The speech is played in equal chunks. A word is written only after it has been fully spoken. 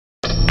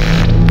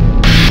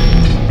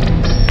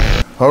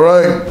All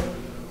right,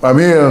 I'm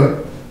here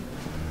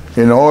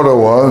in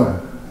Ottawa.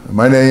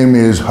 My name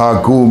is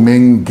Haku,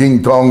 Meng,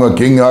 King Tonga,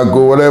 King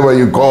Haku, whatever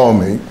you call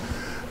me.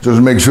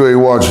 Just make sure you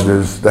watch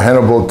this, the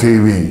Hannibal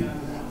TV,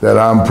 that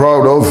I'm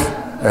proud of,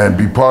 and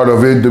be part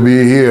of it, to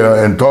be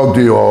here and talk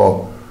to you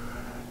all.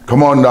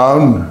 Come on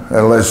down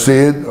and let's see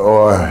it,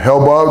 or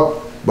help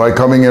out by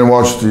coming and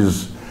watch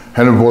this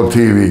Hannibal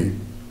TV.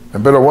 I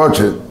better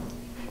watch it.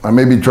 I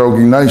may be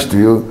talking nice to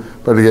you,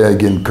 but I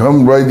can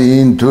come right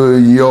into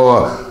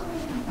your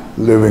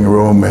living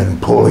room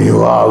and pull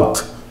you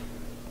out.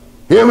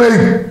 Hear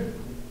me?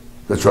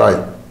 That's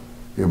right.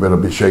 You better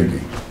be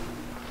shaking.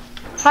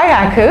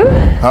 Hi, Haku.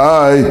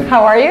 Hi.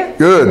 How are you?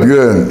 Good,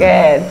 good. Good.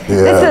 Yeah.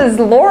 This is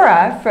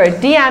Laura for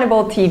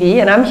Hannibal TV,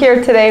 and I'm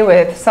here today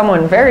with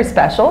someone very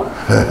special,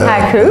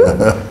 Haku.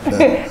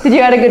 Did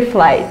you have a good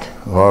flight?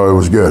 Oh, it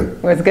was good.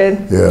 It was good?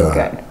 Yeah.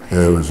 Good.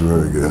 Yeah, it was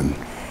very good.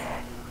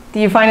 Do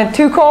you find it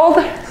too cold?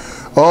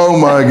 Oh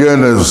my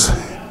goodness.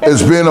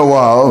 It's been a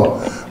while,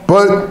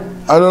 but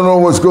I don't know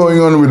what's going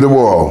on with the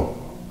world.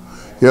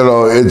 You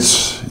know,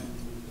 it's,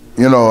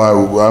 you know,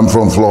 I'm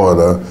from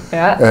Florida,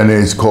 yeah, and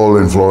it's cold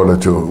in Florida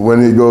too.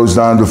 When it goes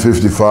down to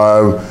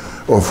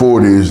 55 or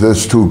 40s,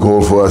 that's too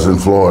cold for us in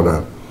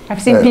Florida.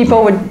 I've seen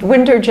people with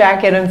winter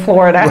jacket in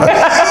Florida.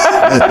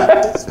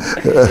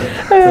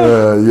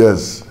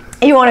 Yes.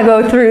 You want to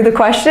go through the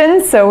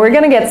questions, so we're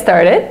going to get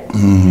started.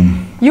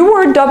 Mm-hmm. You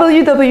were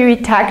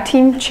WWE Tag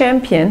Team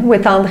Champion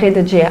with Andre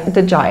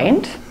the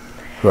Giant.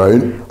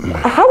 Right.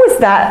 How was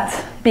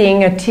that,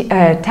 being a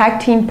tag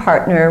team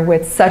partner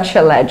with such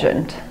a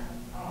legend?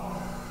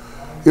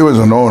 It was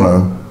an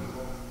honor,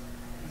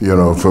 you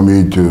know, for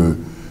me to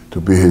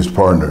be his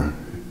partner,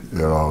 you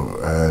know,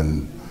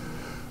 and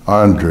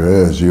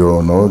Andre, as you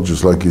all know,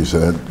 just like you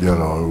said, you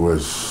know,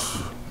 was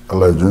a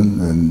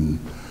legend and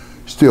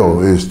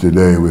still is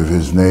today, with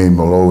his name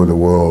all over the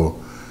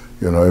world.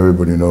 You know,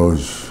 everybody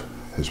knows,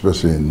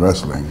 especially in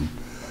wrestling,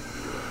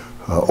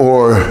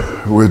 or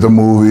with the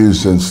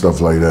movies and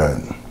stuff like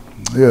that.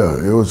 Yeah,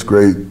 it was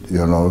great,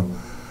 you know,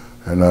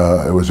 and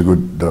it was a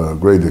good,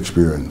 great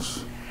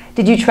experience.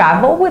 Did you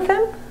travel with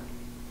him?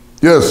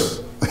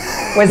 Yes.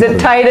 Was it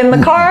tight in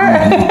the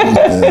car?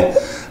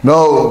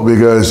 No,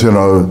 because, you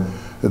know,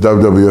 the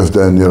WWF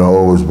then, you know,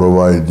 always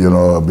provide, you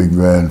know, a big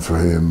van for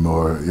him,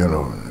 or, you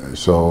know,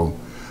 so.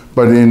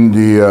 But in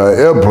the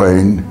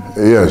airplane,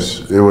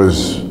 yes, it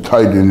was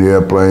tight in the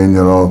airplane,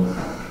 you know,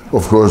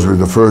 of course with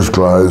the first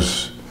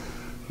class,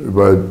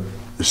 but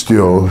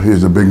still,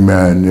 he's a big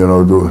man, you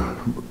know,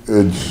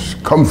 it's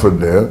comfort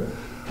there.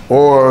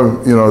 Or,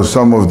 you know,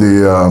 some of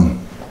the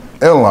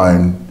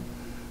airline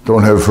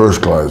don't have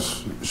first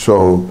class,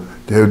 so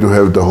they have to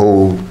have the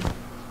whole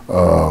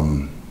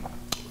row,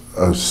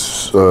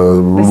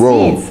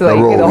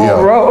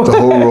 the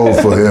whole row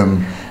for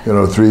him. You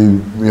know,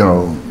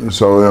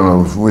 so, you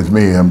know, with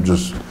me, I'm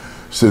just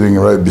sitting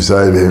right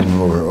beside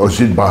him, or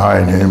sit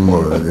behind him,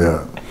 or,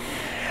 yeah.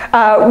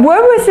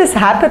 What was his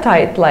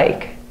appetite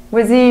like?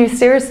 Was he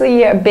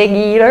seriously a big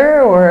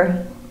eater, or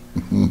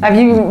have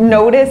you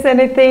noticed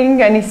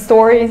anything, any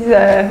stories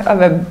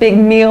of a big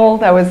meal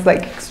that was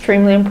like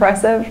extremely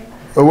impressive?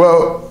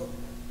 Well,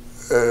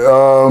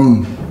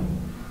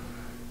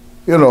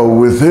 you know,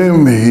 with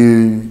him,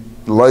 he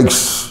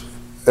likes,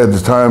 at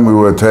the time we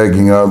were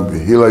tagging up,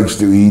 he likes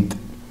to eat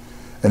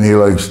and he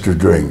likes to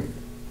drink,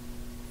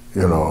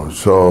 you know.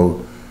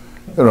 So,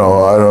 you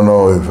know, I don't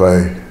know if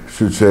I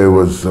should say it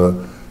was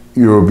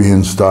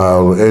European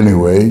style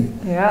anyway,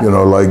 yeah, you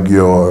know, like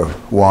your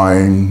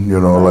wine, you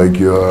know, like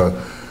your,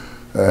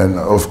 and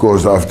of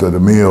course after the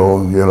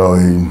meal, you know,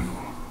 he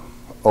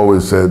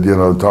always said, you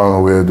know,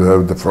 Tonga, we had to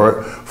have the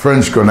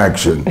French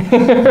connection,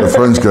 the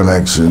French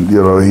connection,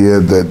 you know, he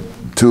had that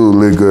two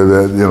liquor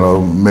that, you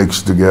know,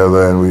 mixed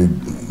together, and we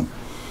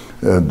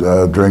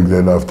drink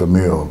that after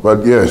meal.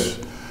 But yes,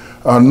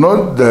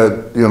 not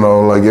that, you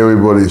know, like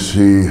everybody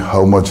see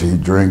how much he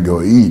drink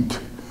or eat,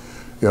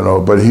 you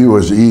know, but he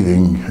was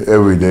eating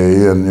every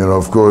day, and, you know,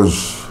 of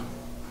course,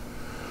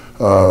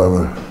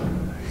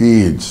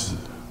 he eats.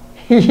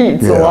 He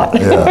eats a lot.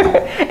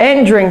 Yeah.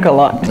 And drink a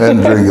lot.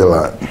 And drink a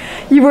lot.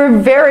 You were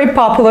very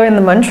popular in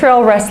the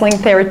Montreal wrestling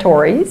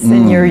territories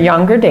in your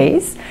younger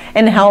days,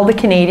 and held the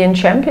Canadian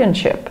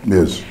Championship.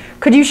 Yes.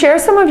 Could you share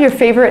some of your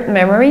favorite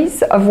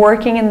memories of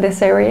working in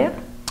this area?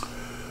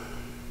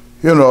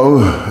 You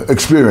know,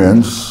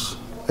 experience,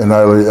 and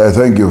I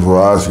thank you for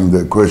asking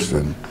that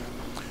question,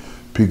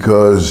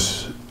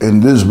 because in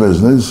this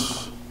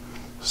business,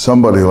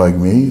 somebody like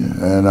me,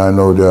 and I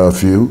know there are a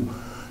few,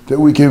 that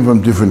we came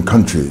from different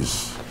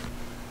countries,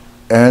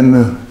 and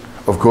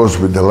of course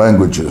with the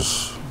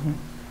languages,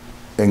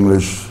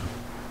 English,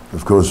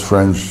 of course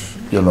French,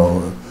 you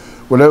know,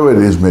 whatever it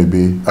is may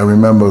be. I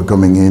remember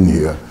coming in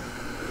here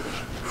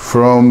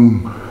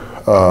from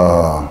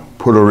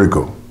Puerto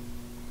Rico.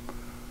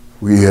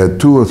 We had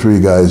 2 or 3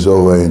 guys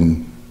over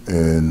in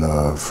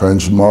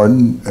French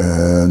Martin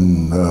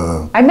and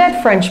I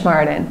met French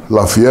Martin.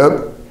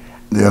 Lafayette,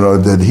 you know,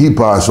 that he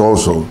passed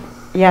also.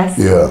 Yes.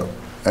 Yeah,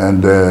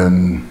 and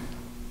then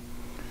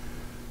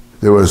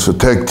there was a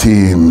tag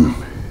team.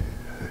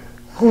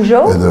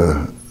 Rougeau?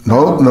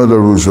 No, not the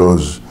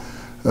Rougeaus.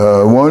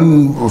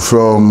 One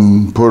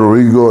from Puerto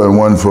Rico and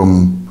one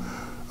from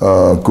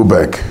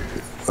Quebec.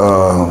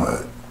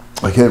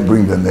 I can't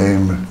bring the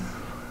name,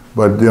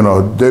 but you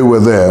know, they were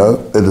there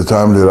at the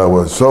time that I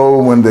was. So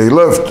when they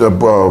left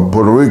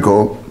Puerto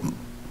Rico,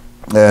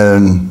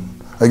 and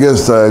I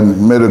guess I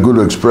made a good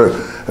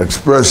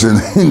expression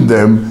in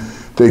them,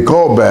 they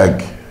called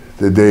back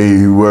that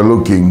they were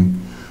looking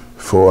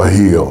for a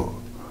heel.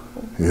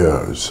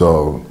 Yeah,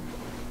 so,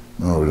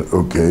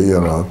 okay, you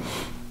know.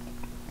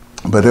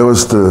 But it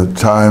was the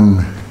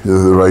time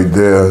right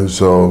there,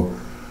 so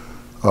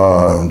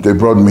they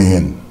brought me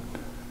in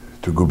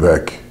to go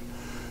back.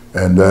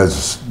 And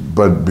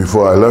but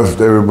before I left,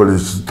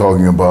 everybody's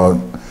talking about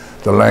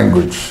the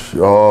language.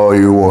 Oh,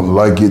 you won't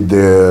like it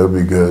there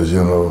because,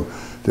 you know,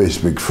 they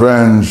speak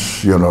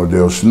French, you know,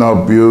 they'll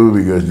snub you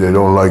because they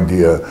don't like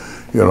the,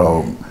 you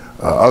know,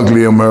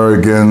 ugly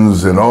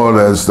Americans and all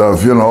that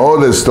stuff, you know, all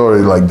this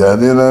story like that,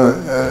 you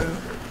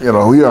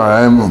know, here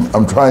I am,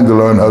 I'm trying to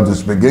learn how to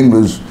speak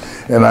English,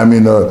 and I'm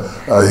in a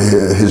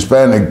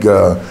Hispanic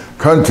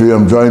country,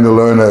 I'm trying to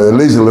learn at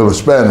least a little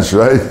Spanish,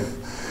 right?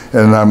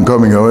 And I'm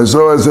coming over,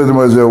 so I said to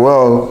myself,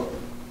 well,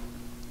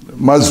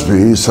 must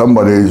be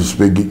somebody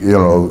speaking, you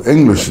know,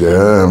 English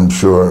there, I'm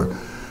sure.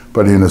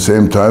 But in the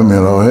same time,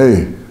 you know,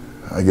 hey,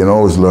 I can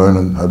always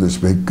learn how to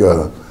speak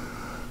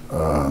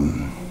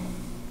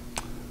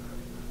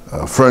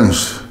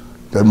French.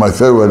 That my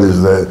favorite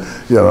is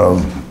that, you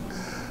know,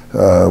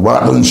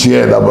 Wagon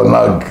Shea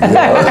Dabanak.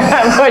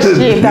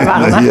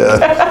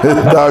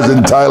 Yeah,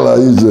 Tarzan Tyler.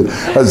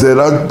 I said,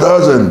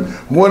 Tarzan,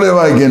 whatever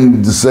I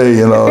can say,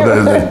 you know,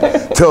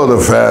 tell the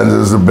fans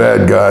it's a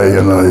bad guy,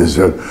 you know. He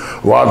said,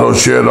 Wagon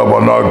Shea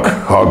Dabanak,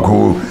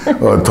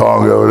 Haku, or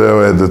Tonga,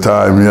 whatever at the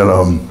time, you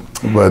know.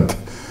 But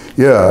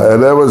yeah,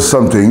 and that was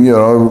something, you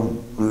know,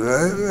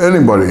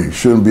 anybody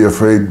shouldn't be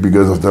afraid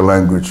because of the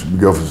language,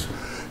 because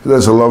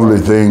that's a lovely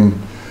thing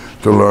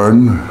to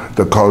learn,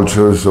 the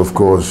cultures, of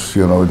course,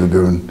 you know, they're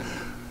doing.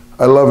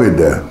 I love it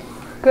there.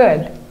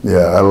 Good.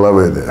 Yeah, I love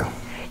it there.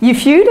 You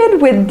feuded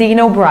with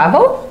Dino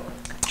Bravo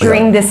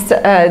during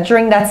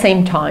during that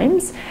same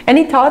times.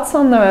 Any thoughts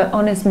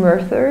on his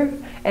murder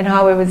and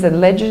how it was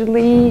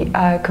allegedly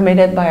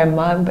committed by a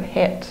mob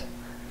hit?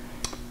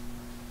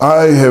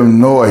 I have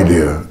no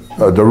idea.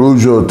 The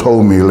Rougeau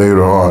told me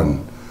later on.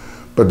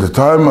 But the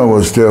time I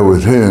was there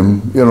with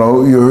him, you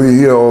know, you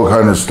hear all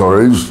kind of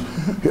stories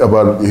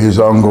about his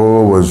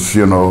uncle was,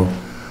 you know,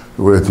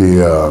 with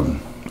the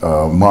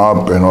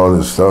mob and all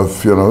this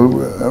stuff, you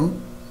know,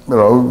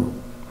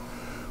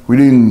 we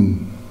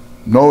didn't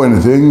know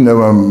anything,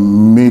 never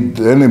meet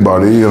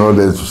anybody, you know,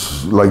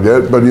 that's like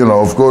that. But, you know,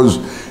 of course,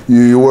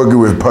 you're working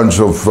with a bunch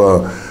of,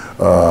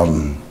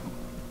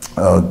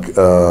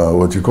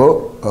 what you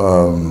call,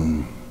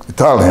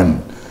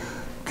 Italian,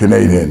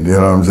 Canadian, you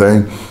know what I'm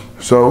saying?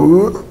 So,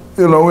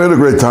 you know, we had a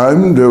great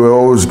time. They were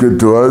always good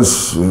to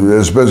us,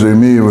 especially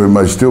me with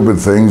my stupid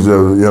things,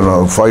 you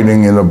know,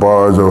 fighting in the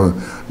bars. Or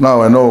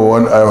now I know,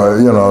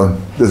 you know,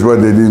 that's why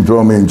they didn't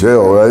throw me in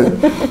jail, right?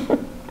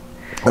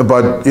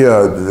 But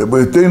yeah,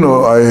 with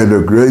Dino, I had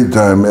a great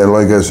time, and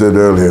like I said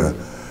earlier,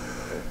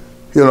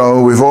 you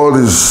know, with all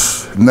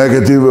this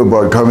negative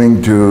about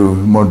coming to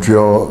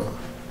Montreal,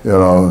 you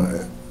know,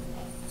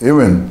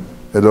 even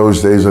in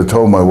those days, I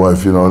told my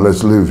wife, you know,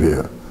 let's live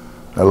here.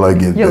 I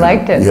like it. You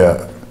liked it?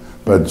 Yeah.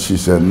 But she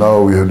said,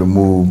 no, we had to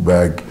move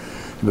back.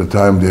 At the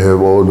time they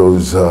have all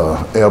those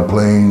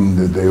airplanes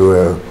that they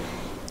were,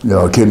 you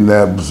know,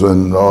 kidnaps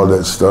and all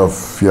that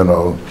stuff, you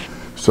know.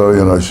 So,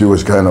 you know, she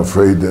was kind of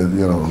afraid that,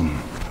 you know.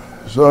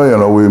 So, you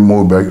know, we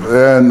moved back.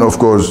 And of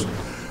course,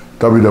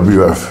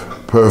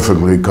 WWF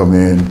perfectly come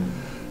in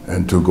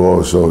and took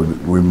over. So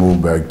we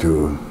moved back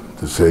to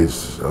the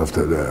States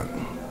after that.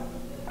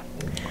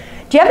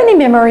 Do you have any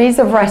memories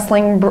of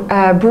wrestling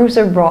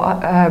Bruiser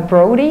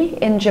Brody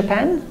in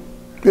Japan?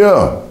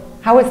 Yeah.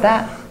 How was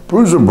that?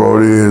 Bruiser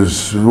Brody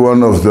is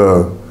one of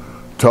the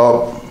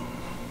top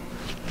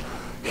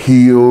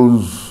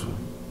heels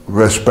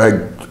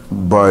respect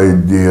by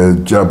the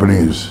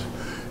Japanese.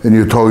 And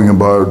you're talking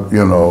about,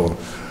 you know,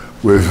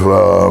 with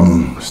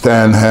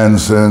Stan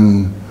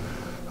Hansen,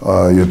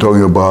 you're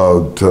talking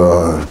about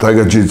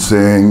Tiger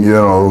Jit-Singh, you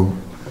know,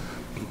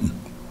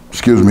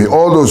 excuse me,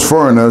 all those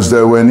foreigners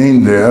that went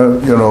in there,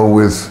 you know,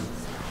 with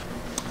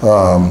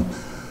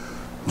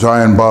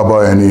Giant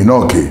Baba and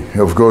Inoki,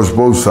 of course,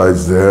 both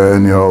sides there,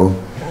 and, you know,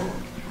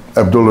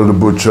 Abdullah the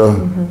Butcher,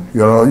 you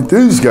know,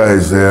 these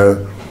guys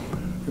there,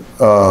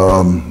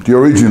 the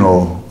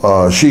original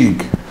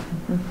Sheik,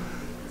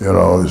 you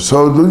know,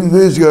 so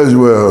these guys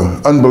were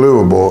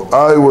unbelievable.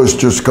 I was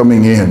just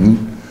coming in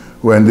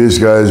when these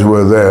guys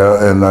were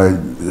there, and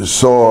I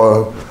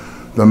saw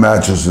the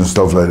matches and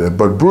stuff like that.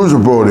 But Bruiser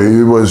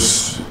Brody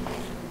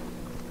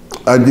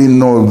I didn't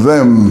know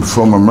them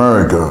from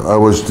America. I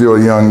was still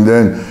young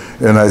then,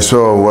 and I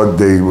saw what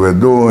they were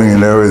doing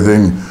and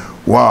everything.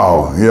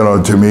 Wow, you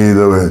know, to me,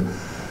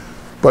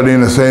 but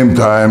in the same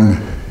time,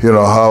 you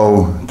know,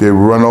 how they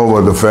run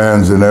over the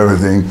fans and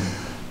everything,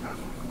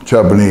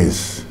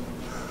 Japanese.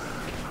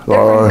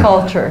 Different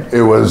culture.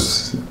 It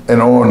was an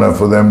honor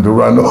for them to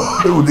run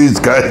over these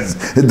guys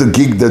and to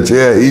kick the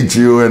chair, hit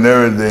you and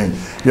everything.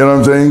 You know what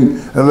I'm saying?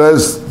 And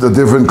that's the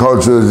different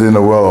cultures in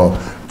the world.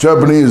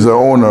 Japanese are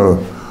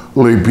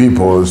honorly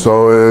people,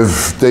 so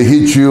if they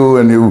hit you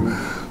and you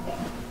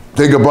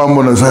take a bump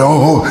and say,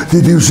 oh,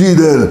 did you see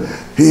that?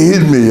 He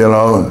hit me, you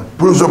know.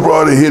 Bruiser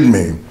Brody hit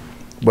me.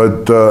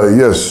 But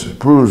yes,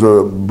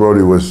 Bruiser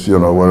Brody was, you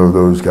know, one of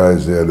those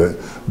guys there that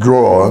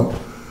draw,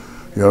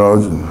 you know,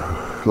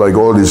 like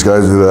all these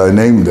guys that I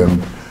named them,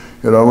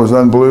 you know, it was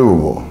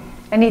unbelievable.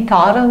 Any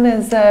thought on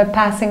his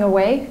passing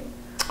away?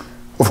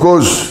 Of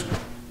course,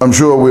 I'm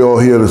sure we all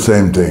hear the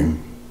same thing,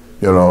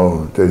 you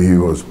know, that he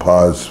was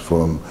passed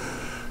from,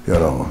 you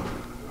know,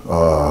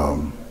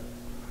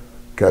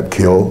 got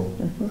killed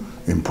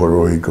in Puerto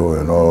Rico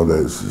and all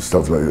that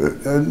stuff like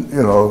that. And,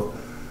 you know,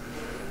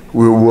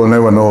 we will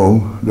never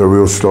know the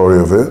real story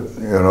of it.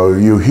 You know,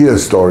 you hear a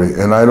story,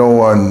 and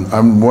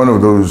I'm one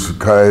of those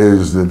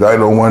guys that I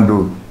don't want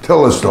to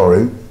tell a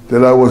story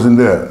that I wasn't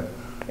there.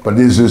 But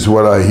this is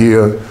what I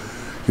hear,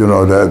 you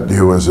know, that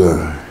he was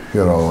a,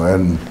 you know,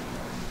 and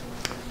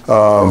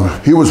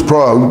he was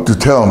proud to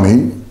tell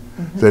me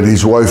that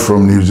his wife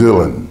from New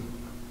Zealand,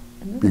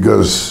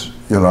 because,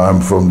 you know,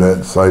 I'm from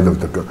that side of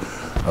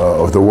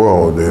the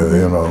world,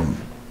 you know.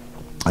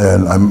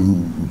 And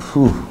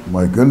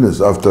my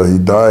goodness, after he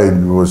died,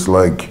 it was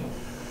like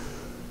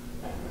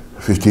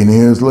 15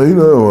 years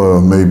later, or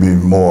maybe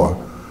more,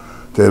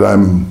 that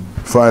I'm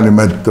finally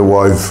met the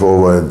wife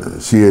over at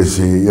CAC,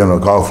 you know,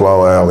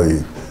 Cauliflower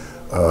Alley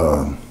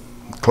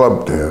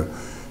club there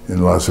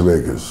in Las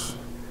Vegas.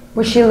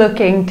 Was she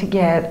looking to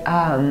get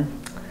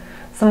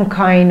some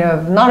kind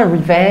of, not a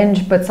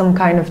revenge, but some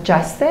kind of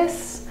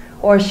justice?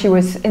 Or she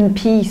was in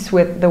peace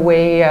with the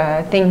way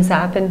things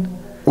happened?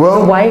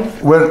 Well, the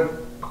wife?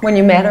 When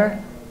you met her?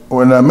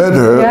 When I met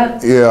her,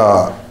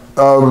 yeah.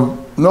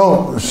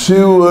 No, she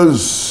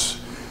was,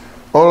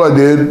 all I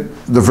did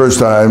the first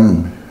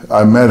time,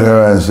 I met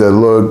her and said,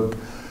 look,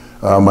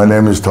 my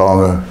name is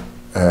Tonga,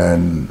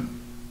 and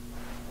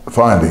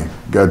finally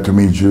got to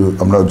meet you.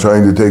 I'm not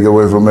trying to take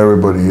away from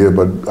everybody here,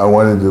 but I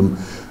wanted to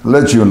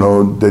let you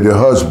know that your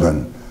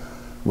husband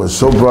was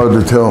so proud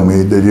to tell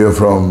me that you're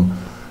from,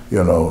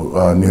 you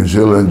know, New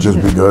Zealand, just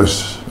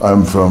because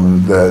I'm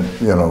from that,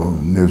 you know,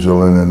 New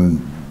Zealand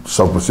and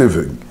South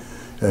Pacific.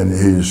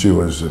 And she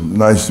was,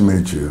 nice to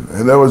meet you.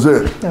 And that was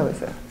it. That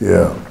was it.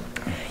 Yeah.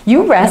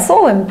 You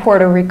wrestle in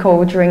Puerto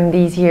Rico during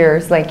these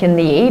years, like in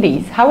the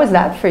 80s. How was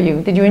that for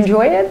you? Did you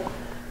enjoy it?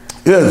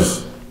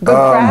 Yes. Good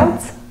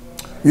crowds?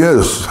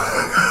 Yes.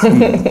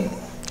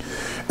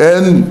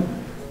 And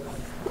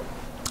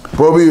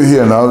what we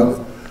hear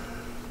now,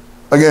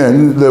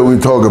 again, that we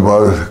talk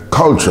about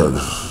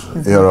cultures,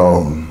 you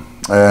know,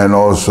 and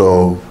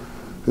also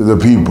the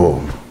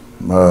people,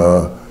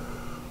 the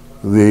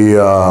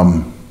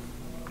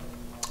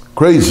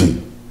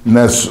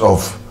craziness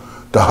of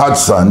the hot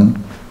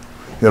sun.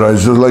 You know,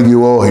 it's just like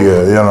you all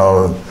here, you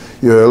know,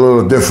 you're a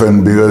little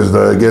different because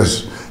I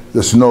guess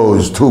the snow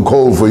is too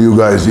cold for you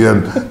guys here.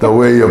 The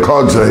way your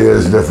culture here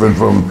is different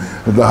from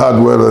the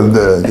hot weather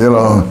there, you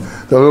know.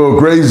 They're a little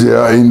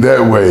crazier in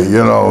that way,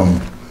 you know.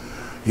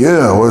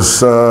 Yeah, it was,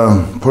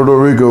 Puerto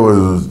Rico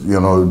was, you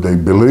know, they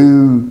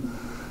believe,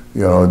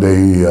 you know,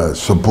 they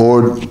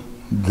support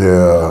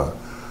their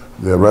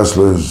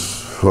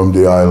wrestlers from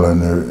the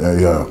island,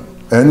 yeah.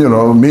 And, you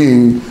know,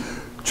 me,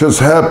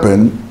 just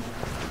happened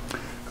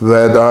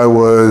that I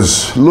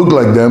looked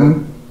like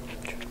them,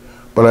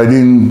 but I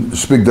didn't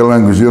speak the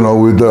language, you know,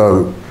 with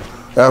the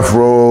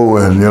afro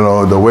and, you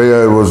know, the way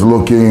I was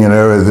looking and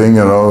everything,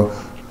 you know.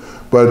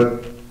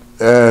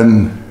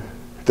 And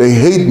they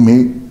hate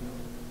me,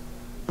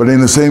 but in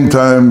the same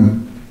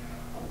time,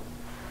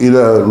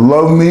 either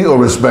love me or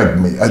respect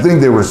me. I think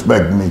they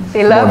respect me.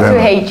 They love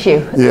to hate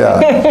you.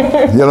 Yeah,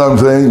 you know what I'm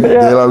saying? Yeah.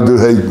 They love to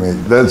hate me.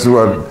 That's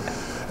what,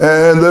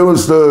 and that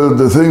was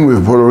the thing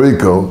with Puerto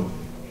Rico.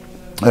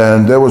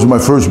 And that was my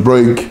first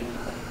break,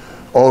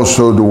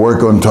 also to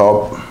work on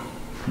top,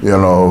 you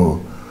know.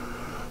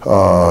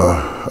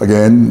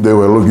 Again, they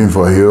were looking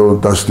for a heel.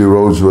 Dusty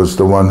Rhodes was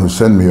the one who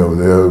sent me over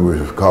there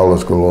with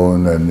Carlos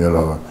Colon, and, you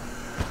know,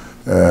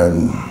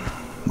 and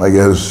I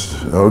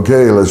guess,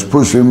 okay, let's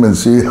push him and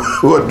see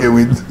what can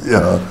we, you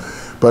know.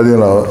 But, you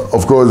know,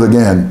 of course,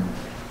 again,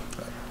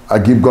 I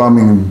keep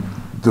coming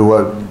to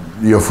what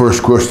your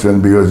first question,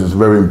 because it's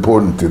very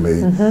important to me,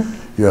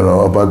 you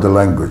know, about the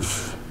language.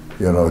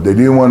 You know, they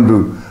didn't want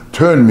to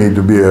turn me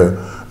to be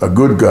a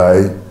good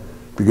guy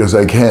because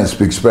I can't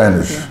speak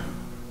Spanish. Yeah.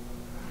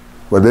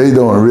 But they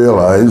don't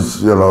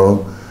realize, you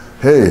know,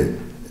 hey,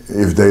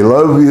 if they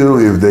love you,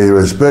 if they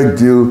respect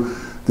you,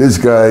 this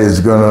guy is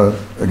gonna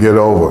get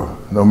over,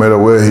 no matter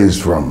where he's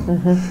from.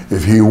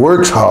 If he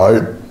works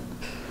hard,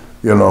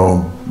 you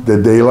know,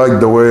 that they like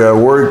the way I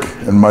work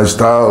and my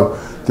style,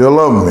 they'll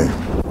love me.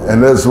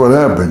 And that's what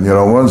happened. You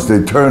know, once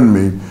they turned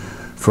me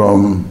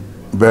from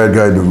bad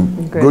guy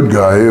to good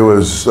guy, it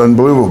was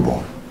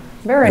unbelievable.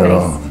 Very you nice.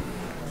 know.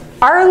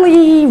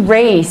 Arlie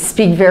Ray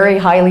speak very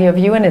highly of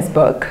you in his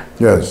book.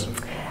 Yes.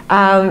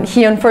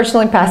 He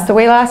unfortunately passed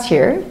away last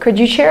year. Could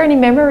you share any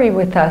memory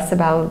with us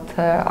about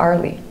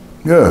Arlie?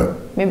 Yeah.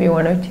 Maybe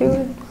one or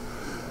two?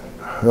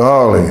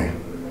 Arlie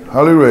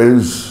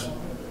Ray's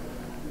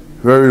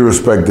very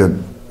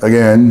respected.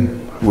 Again,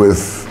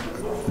 with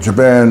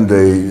Japan,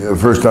 the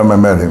first time I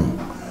met him,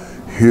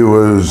 he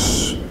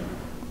was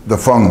the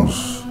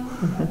Fungs,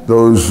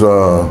 those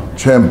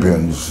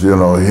champions, you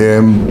know,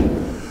 him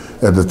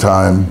at the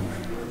time,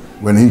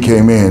 when he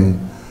came in,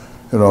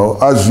 you know,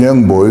 us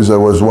young boys, I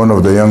was one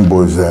of the young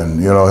boys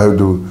then, you know,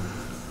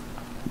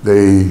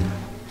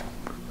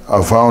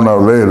 I found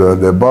out later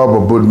that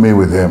Baba put me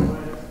with him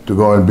to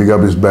go and pick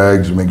up his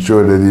bags, make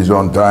sure that he's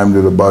on time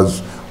to the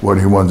bus, what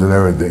he wants and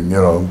everything, you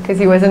know. Because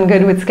he wasn't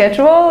good with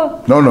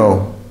schedule?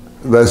 No,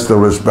 that's the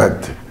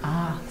respect.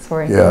 Ah,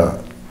 sorry. Yeah,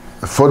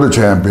 for the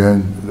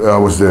champion, I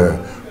was there.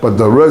 But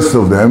the rest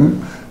of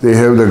them, they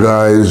have the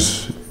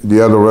guys,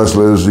 the other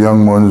wrestlers, the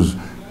young ones,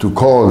 to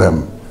call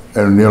them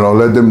and, you know,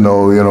 let them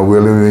know, you know,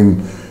 we're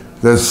living,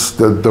 that's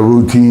the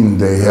routine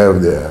they have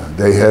there,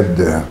 they had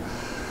there.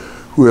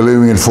 We're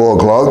leaving at 4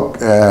 o'clock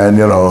and,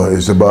 you know,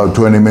 it's about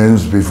 20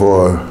 minutes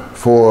before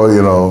 4,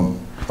 you know,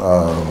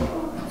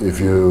 if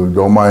you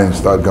don't mind,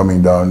 start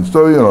coming down.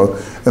 So, you know,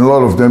 and a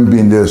lot of them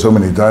been there so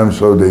many times,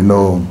 so they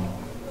know.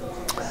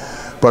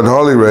 But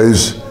Harley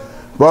Race,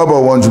 Baba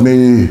wants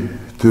me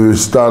to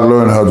start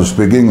learning how to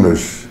speak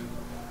English.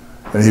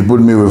 And he put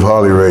me with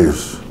Harley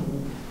Race.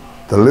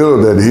 The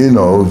little that he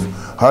knows,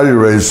 Harley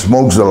Race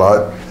smokes a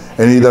lot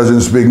and he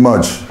doesn't speak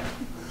much.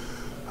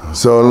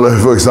 So,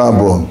 for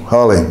example,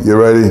 Harley, you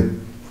ready?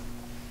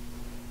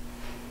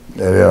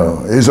 And, you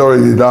know, he's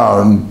already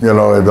down, you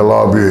know, at the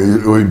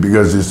lobby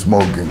because he's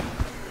smoking.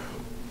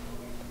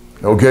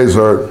 Okay,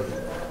 sir,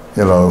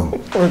 you know,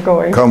 We're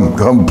going.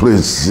 come,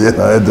 please. You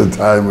know, at the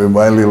time, with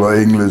my little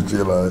English,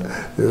 you know,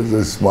 he was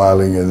just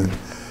smiling.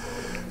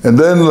 And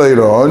then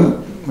later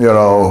on, you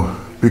know,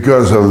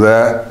 because of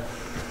that,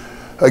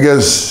 I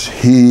guess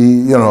he,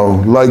 you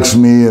know, likes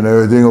me and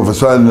everything. All of a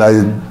sudden,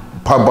 I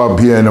pop up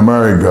here in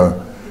America.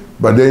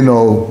 But they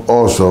know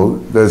also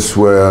that's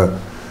where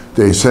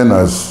they send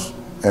us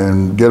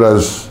and get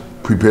us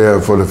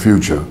prepared for the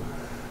future.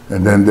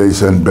 And then they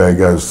send back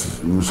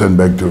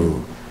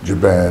to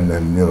Japan,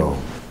 and, you know,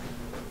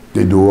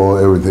 they do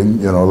everything,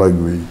 you know, like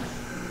we,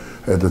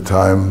 at the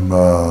time,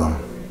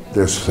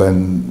 they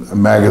send a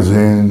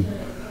magazine,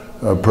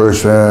 a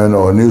person,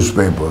 or a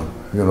newspaper,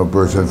 you know,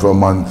 person for a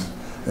month,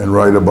 and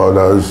write about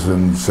us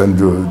and send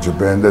to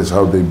Japan. That's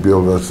how they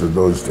build us in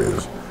those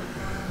days.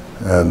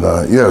 And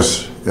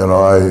yes, you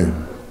know, I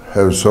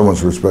have so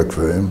much respect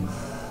for him.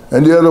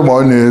 And the other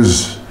one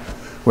is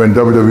when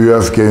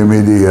WWF gave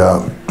me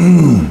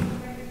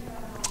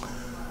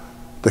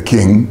the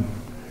king,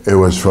 it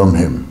was from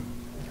him.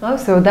 Oh,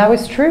 so that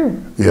was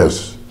true.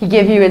 Yes. He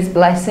gave you his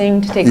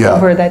blessing to take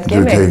over that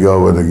gimmick. To take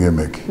over the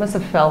gimmick. Must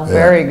have felt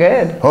very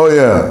good. Oh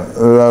yeah,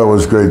 I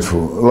was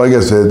grateful. Like I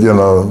said, you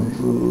know,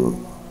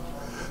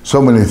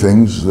 so many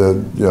things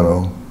that, you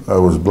know, I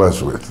was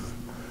blessed with.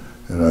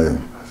 And I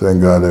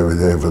thank God every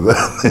day for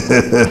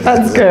that.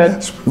 That's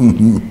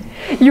good.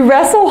 You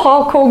wrestled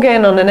Hulk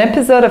Hogan on an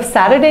episode of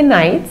Saturday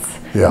Night's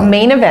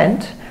main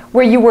event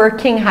where you were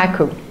King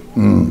Haku.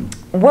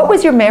 What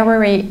was your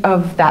memory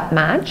of that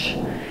match?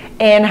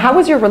 And how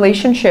was your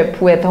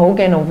relationship with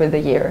Hogan over the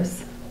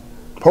years?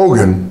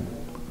 Hogan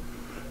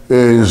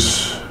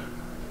is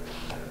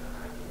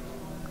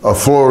a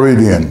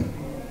Floridian.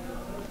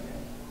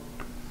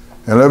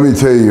 And let me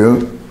tell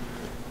you,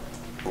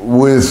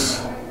 with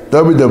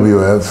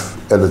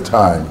WWF at the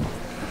time,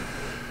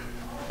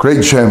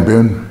 great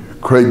champion,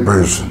 great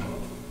person,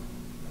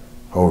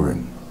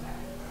 Hogan.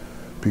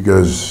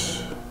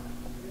 Because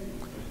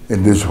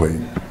in this way,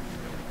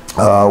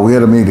 we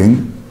had a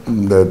meeting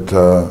that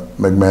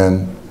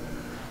McMahon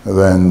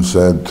then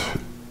said,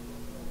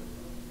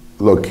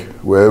 look,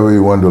 wherever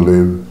you want to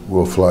live,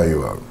 we'll fly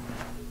you out.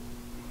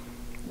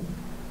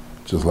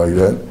 Just like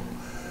that.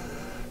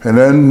 And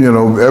then, you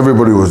know,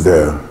 everybody was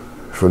there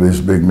for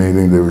this big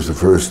meeting. It was the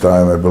first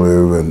time, I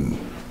believe. And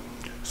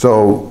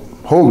so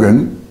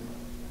Hogan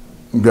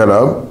got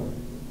up,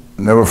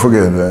 never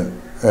forget that,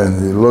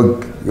 and he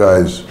looked,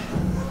 guys,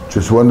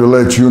 just wanted to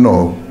let you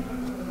know.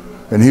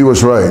 And he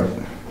was right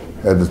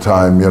at the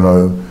time, you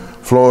know.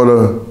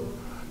 Florida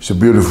is a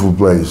beautiful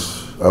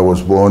place. I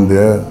was born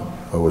there,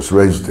 I was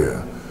raised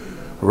there.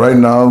 Right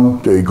now,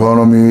 the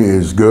economy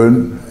is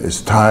good.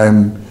 It's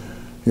time,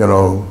 you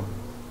know,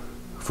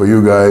 for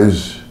you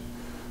guys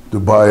to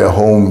buy a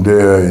home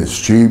there. It's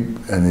cheap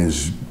and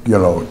it's, you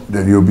know,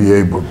 that you'll be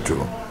able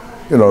to.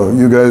 You know,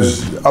 you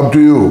guys, up to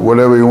you,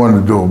 whatever you want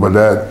to do. But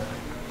that,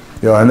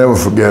 you know, I never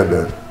forget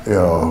that, you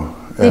know.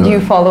 Did you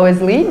follow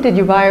his lead? Did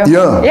you buy a home?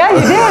 Yeah. Yeah,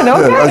 you did,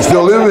 okay. I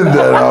still live in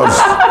that house.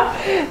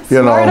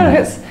 You know.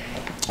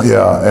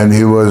 Yeah, and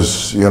he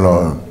was, you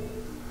know,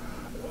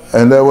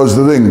 and that was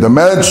the thing. The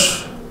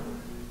match,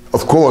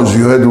 of course,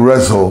 you had to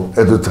wrestle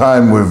at the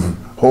time with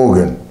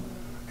Hogan.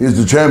 He's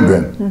the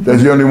champion.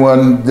 That's the only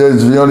one.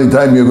 That's the only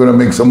time you're going to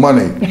make some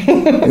money.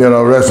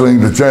 Wrestling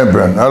the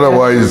champion.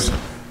 Otherwise,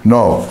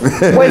 no.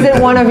 Was it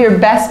one of your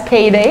best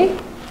payday?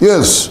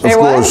 Yes, of It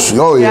course. was?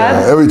 Oh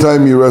yeah. Every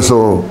time you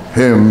wrestle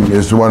him,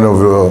 it's one of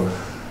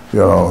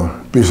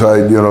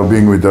beside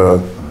being with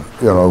the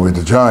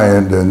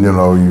giant, and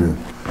you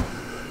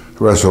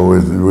wrestle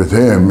with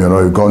him.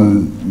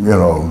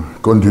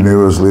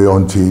 Continuously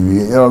on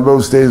TV.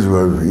 Those days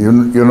where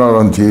you're not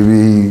on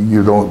TV,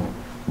 you don't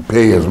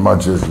pay as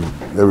much as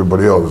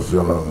everybody else.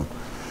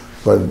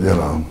 But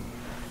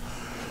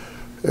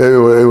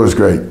it was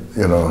great.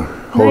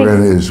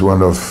 Hogan is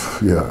one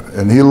of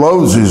and he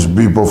loves his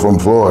people from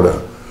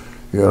Florida.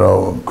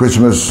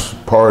 Christmas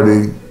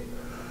party.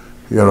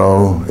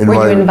 Were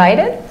you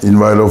invited?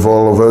 Invite of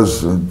all of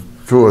us, 2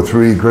 or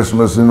 3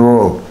 Christmas in a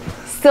row.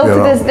 Still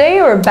to this day,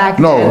 or back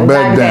then? No,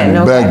 back then.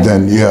 Okay. Back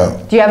then, yeah.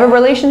 Do you have a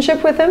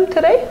relationship with him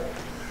today?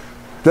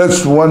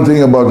 That's one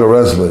thing about the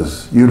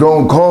wrestlers. You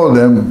don't call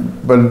them,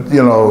 but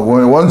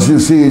once you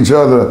see each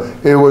other,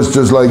 it was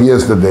just like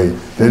yesterday.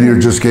 Then you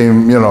just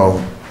came, you're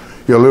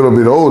a little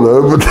bit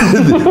older, but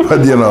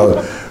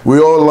we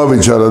all love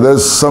each other.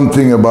 There's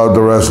something about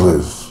the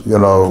wrestlers.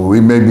 We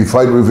maybe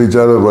fight with each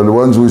other, but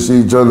once we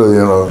see each other,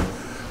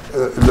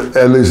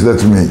 at least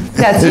that's me.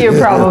 That's you,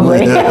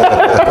 probably.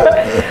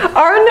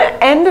 Arn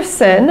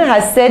Anderson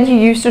has said you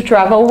used to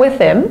travel with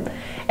him,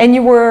 and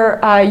you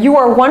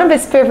are one of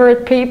his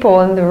favorite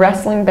people in the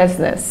wrestling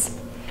business.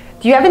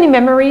 Do you have any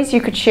memories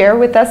you could share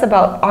with us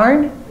about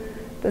Arn?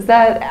 Is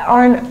that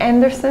Arn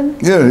Anderson?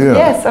 Yeah.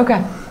 Yes,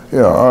 okay.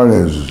 Yeah, Arn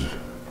is a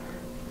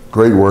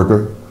great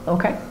worker.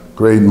 Okay.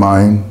 Great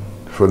mind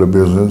for the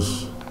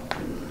business.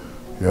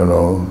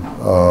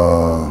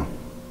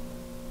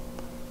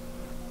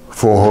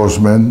 4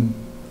 Horsemen.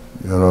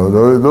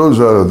 Those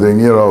are the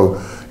things.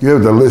 You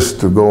have the list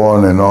to go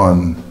on and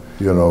on.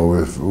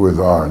 With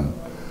Arn,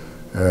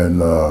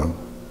 and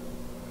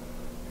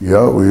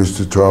we used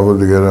to travel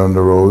together on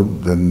the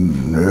road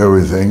and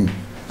everything.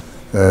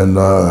 And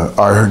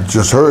I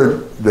just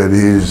heard that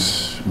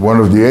he's one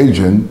of the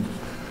agents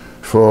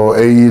for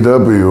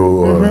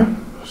AEW.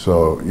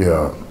 So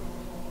yeah.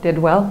 Did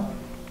well.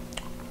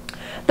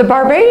 The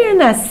Barbarian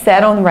has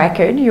said on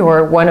record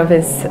you're one of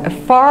his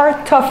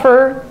far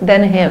tougher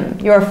than him.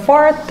 You're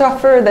far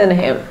tougher than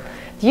him.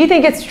 Do you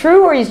think it's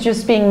true, or he's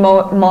just being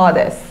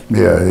modest?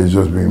 Yeah, he's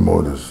just being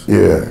modest.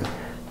 Yeah.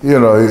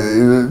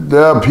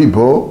 There are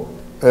people,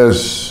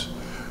 as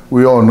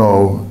we all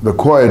know, the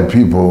quiet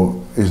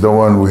people is the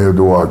one we have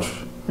to watch.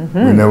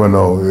 We never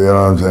know, you know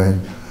what I'm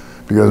saying?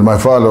 Because my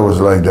father was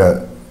like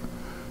that.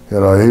 He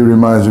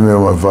reminds me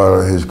of my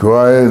father. He's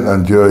quiet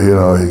until,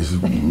 he's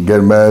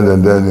get mad,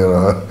 and then,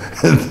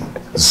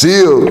 see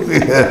you.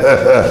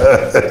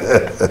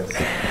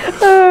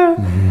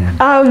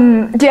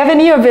 Do you have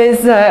any of his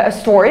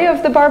story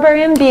of the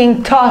Barbarian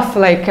being tough,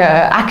 like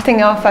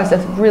acting off as a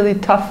really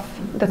tough,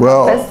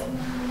 toughest?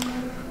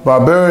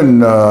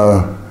 Barbarian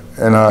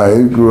and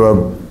I grew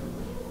up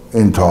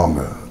in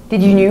Tonga.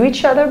 Did you knew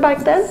each other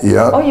back then?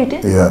 Yeah. Oh, you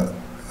did? Yeah.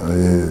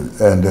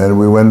 And then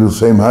we went to the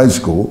same high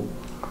school.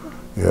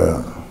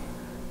 Yeah.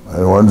 I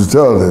don't want to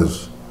tell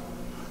this.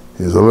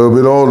 He's a little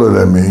bit older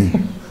than me,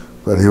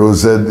 but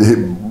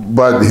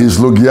but he's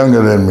look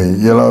younger than me,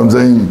 you know what I'm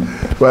saying?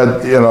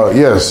 But,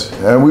 yes.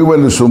 And we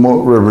went to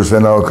sumo,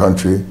 represent our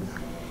country.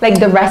 Like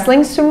the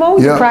wrestling sumo?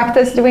 Yeah. You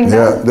practice doing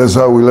that? Yeah, that's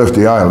how we left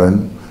the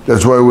island.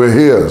 That's why we're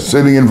here,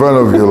 sitting in front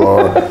of you,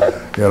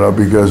 Laura,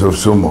 because of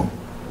sumo.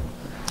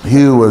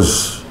 He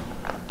was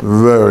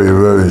very,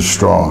 very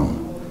strong.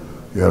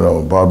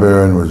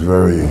 Barbarian was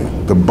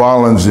the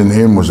balance in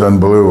him was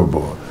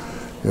unbelievable.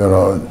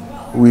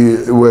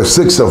 We were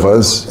 6 of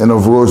us, and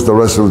of course the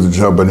rest of the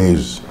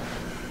Japanese.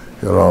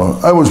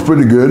 I was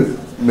pretty good,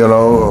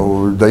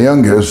 the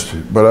youngest,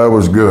 but I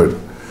was good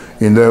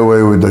in that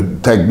way with the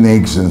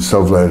techniques and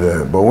stuff like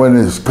that. But when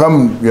it's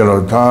come,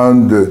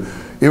 time to,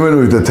 even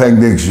with the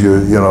techniques,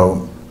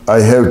 I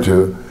have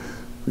to,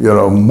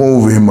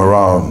 move him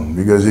around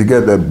because he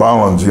get that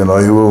balance, he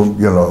will,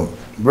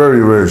 very,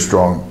 very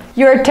strong.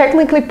 You're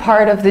technically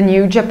part of the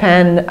New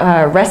Japan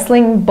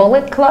Wrestling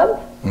Bullet Club.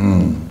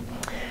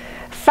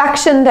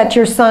 Faction that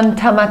your son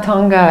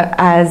Tamatonga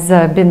has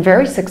been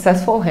very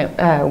successful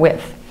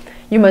with.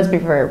 You must be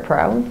very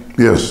proud.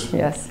 Yes.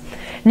 Yes.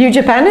 New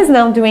Japan is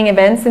now doing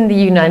events in the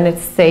United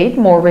States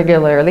more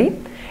regularly.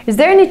 Is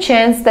there any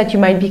chance that you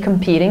might be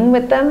competing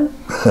with them?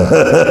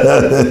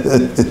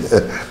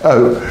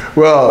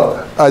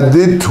 Well, I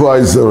did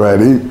twice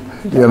already,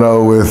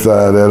 with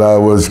that I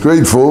was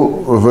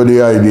grateful for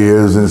the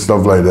ideas and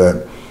stuff like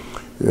that.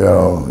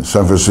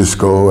 San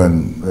Francisco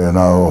and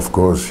now, of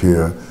course,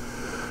 here.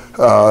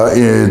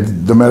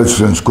 In the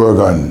Madison Square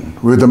Garden.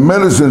 With the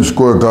Madison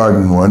Square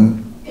Garden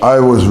one, I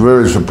was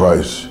very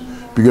surprised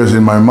because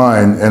in my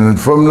mind, and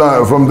from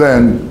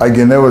then, I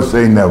can never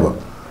say never.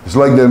 It's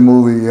like that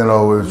movie,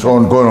 with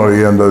Sean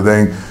Connery and the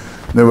thing,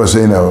 never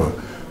say never.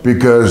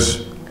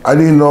 Because I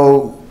didn't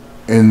know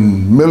in a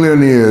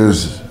million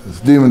years,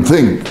 didn't even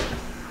think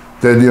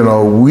that,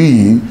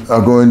 we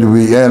are going to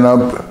end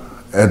up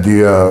at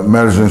the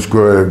Madison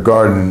Square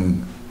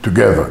Garden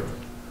together,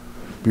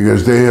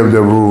 because they have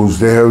their rules,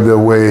 they have their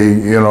way,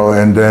 you know,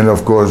 and then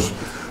of course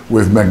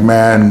with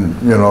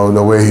McMahon, you know,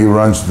 the way he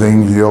runs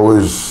things, he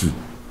always,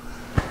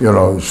 you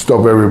know,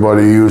 stop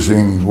everybody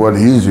using what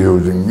he's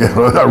using, you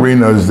know,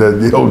 arenas that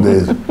the old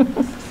days.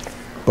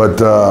 But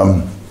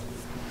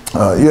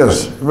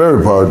yes,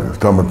 very proud of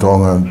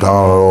Tamatonga and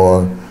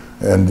Tanaloa,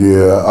 and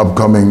the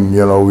upcoming,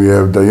 you know, we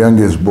have the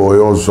youngest boy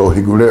also,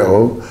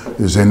 Higureo,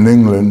 is in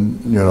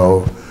England, you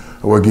know,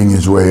 working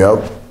his way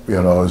up,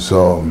 you know,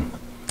 so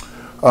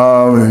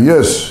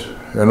yes,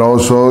 and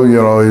also,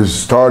 you know, he's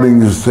starting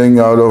this thing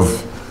out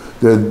of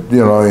that,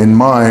 you know, in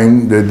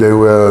mind that they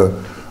were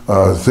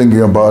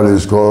thinking about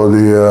is called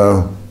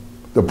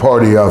the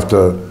party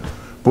after,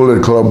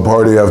 Bullet Club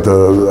party after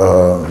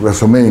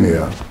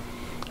WrestleMania.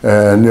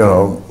 And, you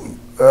know,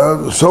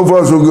 so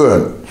far so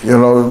good. You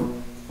know,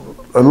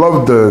 I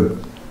love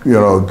you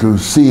know, to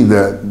see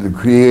that, the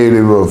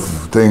creative of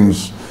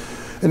things.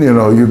 And, you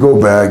know, you go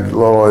back,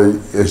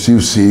 as you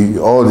see,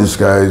 all these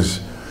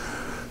guys,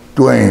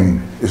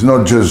 Dwayne, it's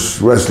not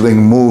just wrestling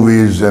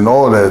movies and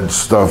all that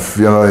stuff,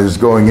 you know, it's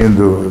going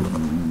into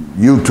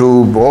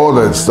YouTube, all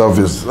that stuff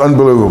is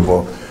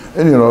unbelievable.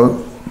 And, you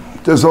know,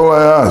 that's all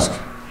I ask,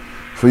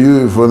 for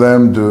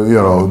them to, you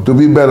know, to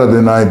be better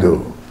than I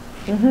do.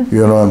 Mm-hmm.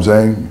 You know what I'm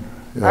saying?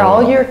 Are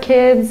all your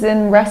kids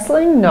in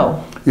wrestling?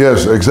 No.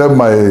 Yes, except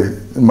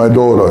my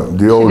daughter,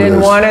 the oldest. You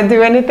didn't want to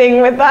do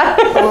anything with that?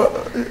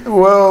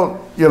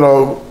 Well, you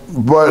know,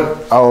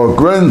 but our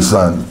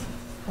grandson,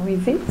 oh,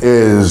 is he?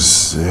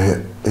 Is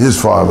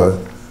his father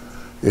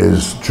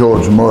is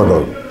George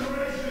Murdoch,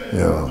 you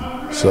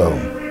know, so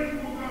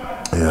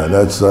yeah,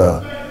 that's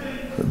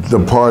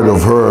the part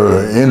of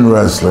her in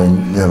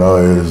wrestling, you know,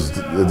 is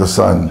the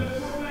son,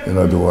 you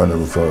know, the one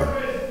of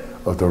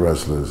the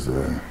wrestlers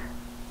there.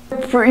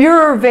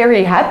 You're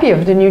very happy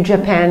of the New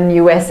Japan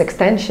US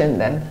extension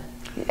then?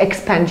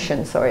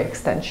 Expansion.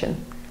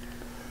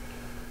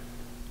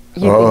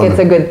 You think it's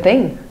a good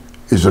thing?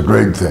 It's a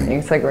great thing.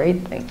 It's a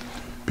great thing.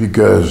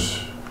 Because,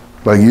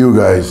 like you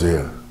guys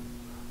here,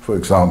 for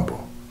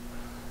example,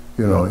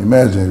 you know,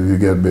 imagine if you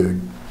get big,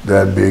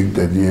 that big,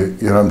 that you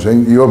know what I'm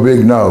saying? You're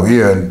big now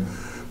here,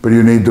 but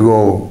you need to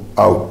go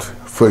out,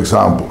 for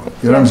example.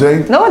 You know what I'm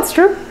saying? No, it's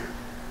true.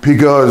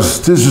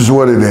 Because this is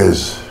what it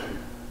is.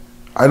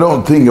 I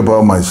don't think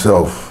about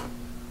myself,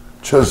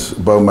 just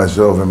about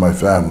myself and my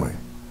family.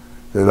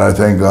 That I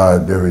thank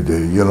God every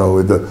day, you know,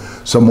 with the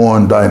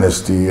Samoan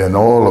dynasty and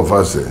all of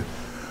us there.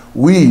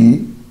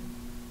 We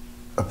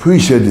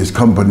appreciate these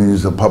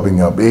companies that are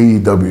popping up,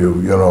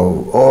 AEW, you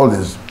know, all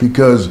this,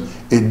 because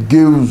it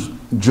gives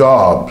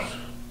jobs,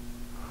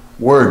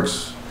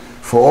 works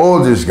for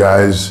all these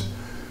guys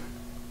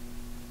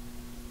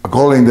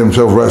calling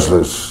themselves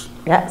wrestlers.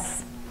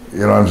 Yes. You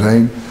know what I'm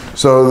saying?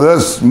 So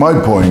that's my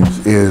point,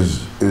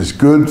 is it's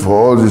good for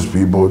all these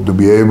people to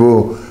be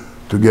able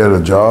to get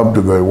a job,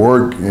 to get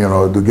work, you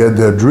know, to get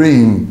their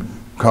dream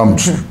come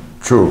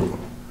true.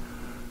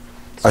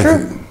 It's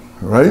true.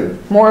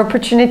 Right? More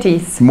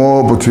opportunities.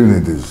 More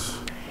opportunities.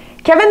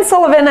 Kevin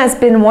Sullivan has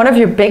been one of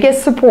your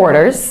biggest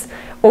supporters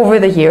over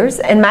the years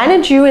and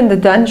managed you in the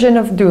Dungeon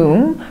of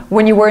Doom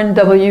when you were in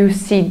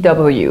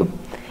WCW.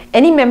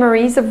 Any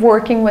memories of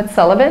working with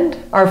Sullivan?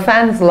 Our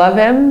fans love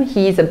him.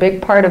 He's a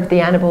big part of the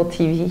Hannibal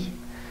TV.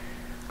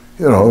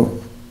 You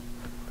know,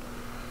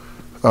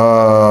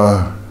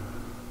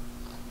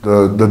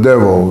 the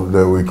devil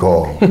that we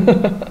call,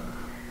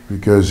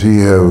 because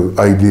he have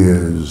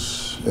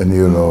ideas, and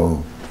you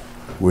know,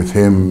 with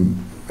him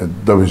at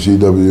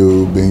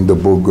WCW being the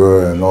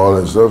booker and all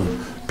that stuff,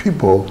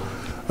 people,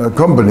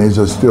 companies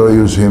that still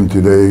use him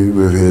today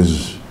with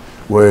his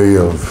way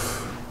of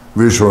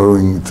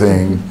visualing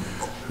thing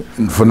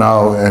for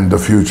now and the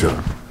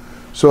future.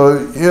 So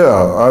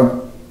yeah,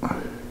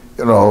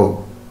 you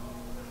know,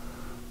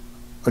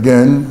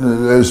 again,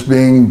 as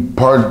being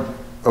part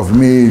of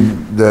me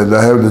that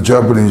I have the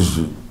Japanese,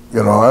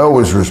 you know, I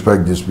always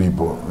respect these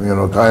people, you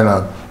know, kind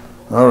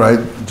of, all right,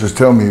 just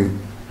tell me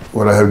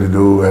what I have to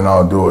do and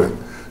I'll do it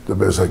the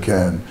best I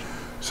can.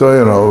 So,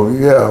 you know,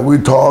 yeah, we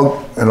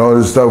talk and all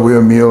this stuff, we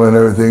have meal and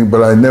everything,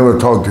 but I never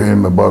talk to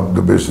him about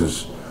the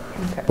business.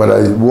 Okay. But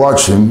I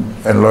watch him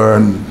and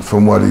learn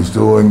from what he's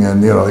doing,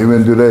 and, you know,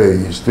 even today,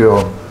 he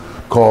still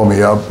call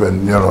me up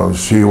and, you know,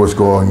 see what's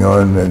going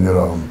on, and, you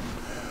know,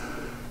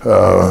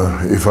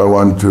 if I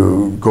want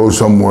to go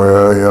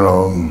somewhere, you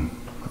know,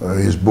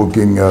 he's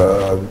booking,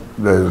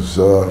 there's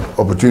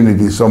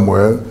opportunity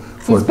somewhere.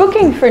 He's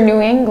booking for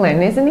New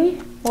England, isn't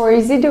he? Or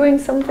is he doing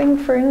something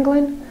for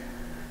England?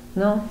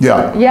 No?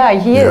 Yeah. Yeah,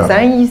 he is.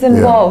 Yeah. He's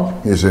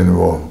involved. Yeah, he's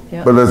involved.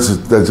 Yeah. But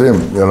that's him.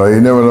 You know,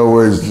 you never know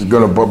where he's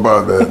going to pop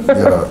out at,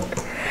 you know.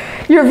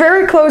 You're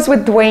very close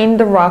with Dwayne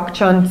 "The Rock"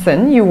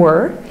 Johnson, you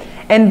were,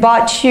 and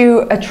bought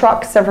you a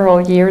truck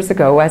several years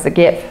ago as a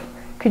gift.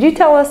 Could you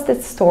tell us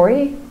that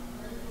story?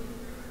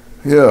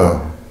 Yeah.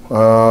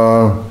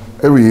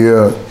 Every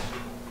year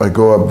I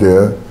go up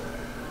there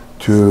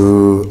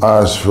to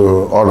ask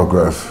for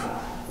autograph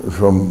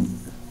from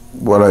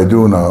what I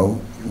do now.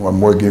 I'm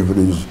working for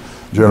these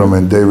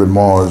gentleman, David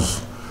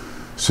Moores,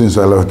 since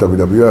I left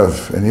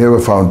WWF, and he have a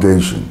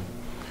foundation.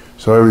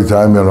 So every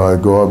time, you know, I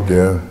go up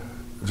there,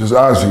 just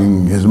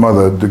asking his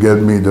mother to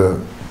get me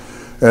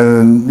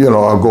and you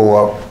know, I'll go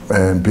up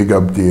and pick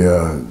up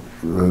the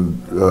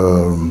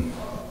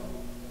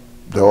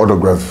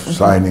autograph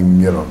signing,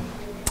 you know.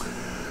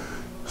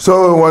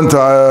 So one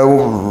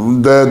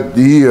time, that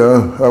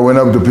year, I went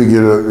up to pick it,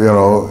 you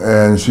know,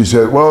 and she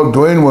said, well,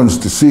 Dwayne wants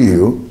to see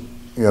you,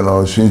 you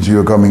know, since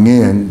you're coming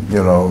in,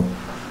 you know,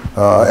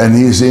 and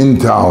he's in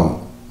town.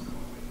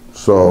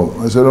 So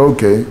I said,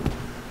 okay.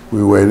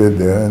 We waited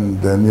there,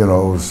 and then, you know,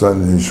 all of a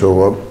sudden he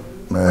showed up,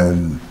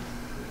 and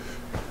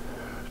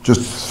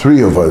just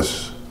 3 of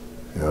us,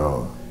 you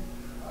know.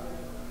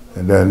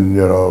 And then,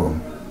 you know,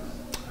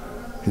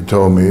 he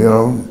told me, you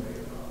know,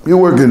 you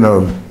work in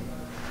a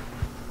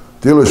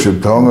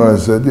dealership, Tonga? I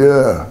said,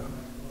 yeah.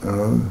 You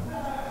know,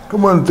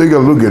 come on, take a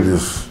look at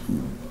this.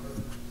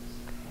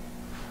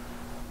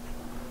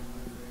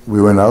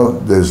 We went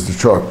out, there's the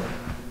truck.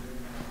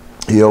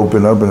 He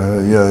opened up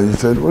and, yeah, he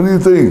said, what do you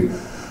think?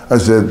 I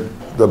said,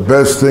 the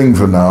best thing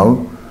for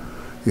now,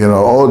 you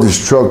know, all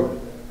this truck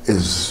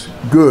is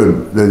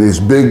good, that is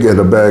big at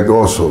the back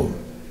also,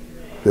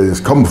 that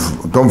is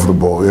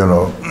comfortable, you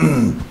know.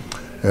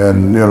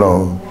 And, you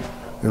know,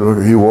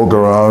 he walked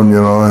around,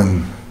 you know,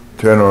 and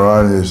turned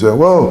around and he said,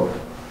 well,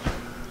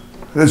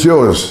 it's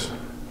yours.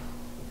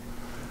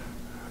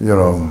 You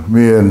know,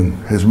 me and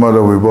his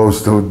mother, we both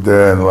stood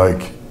there and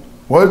like,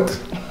 what?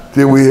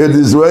 Did we hit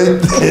this right?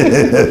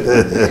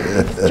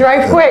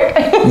 Drive quick.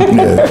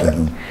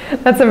 Yeah.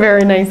 That's a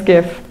very nice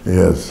gift.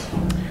 Yes.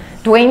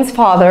 Dwayne's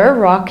father,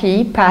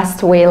 Rocky,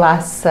 passed away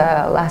last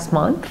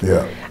month.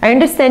 Yeah. I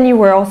understand you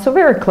were also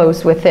very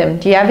close with him.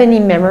 Do you have any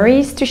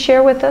memories to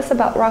share with us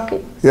about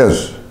Rocky?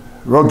 Yes.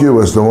 Rocky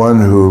was the one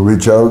who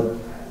reached out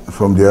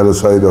from the other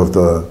side of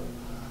the,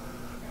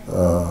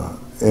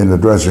 in the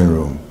dressing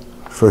room.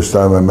 First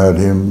time I met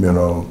him, you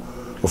know,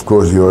 of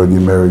course he already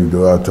married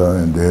Duata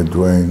and they had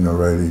Dwayne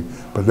already.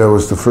 But that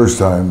was the first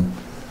time,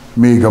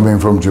 me coming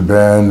from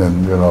Japan,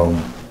 and, you know,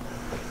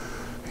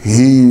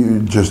 he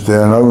just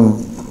stand up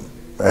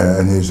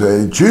and he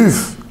said,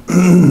 Chief,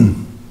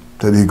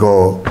 that he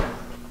called.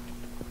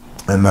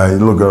 And I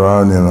look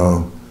around, you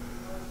know,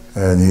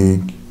 and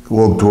he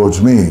walked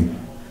towards me.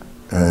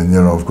 And,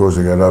 you know, of course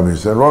I got up, he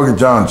said, Rocky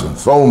Johnson,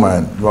 Soul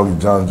Man, Rocky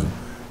Johnson.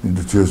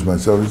 Introduced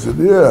myself, he said,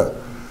 yeah,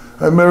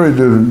 I married,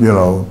 you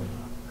know,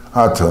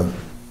 Atta,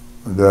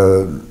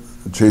 the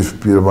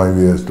Chief Peter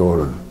Maivia's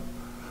daughter.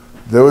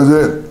 That was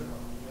it.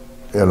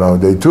 You know,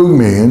 they took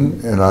me in,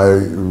 and I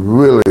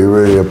really,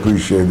 really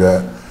appreciate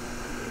that,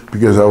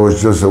 because I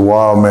was just a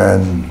wild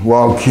man,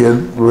 wild kid,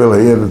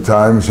 really, at the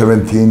time,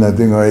 17, I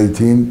think, or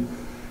 18.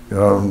 You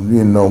know,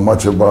 didn't know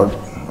much about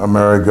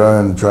America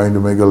and trying to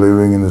make a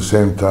living in the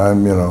same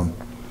time, you know.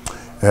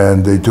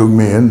 And they took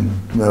me in,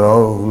 you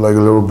know, like a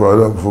little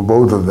brother for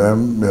both of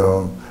them, you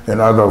know.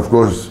 And I, of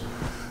course,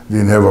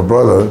 didn't have a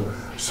brother,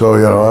 so,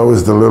 you know, I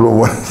was the little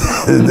one.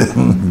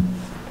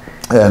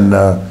 And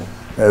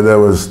that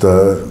was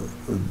the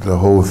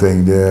whole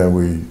thing there.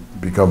 We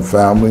become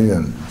family,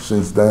 and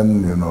since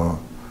then, you know,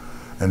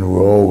 and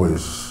we're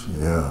always,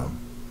 yeah.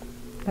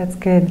 That's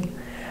good.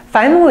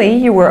 Finally,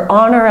 you were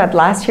honored at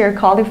last year's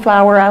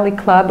Cauliflower Alley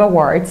Club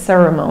Awards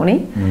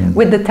ceremony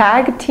with the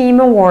Tag Team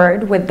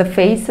Award with the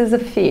Faces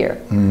of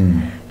Fear.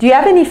 Do you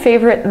have any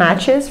favorite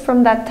matches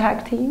from that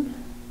tag team?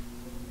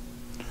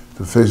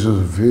 The Faces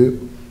of Fear?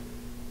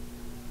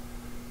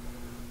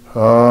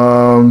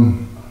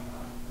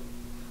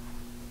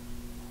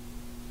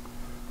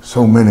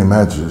 So many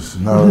matches.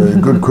 Now,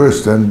 good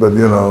question, but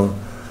you know,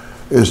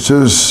 it's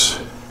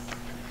just,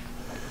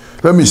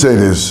 let me say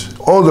this,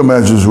 all the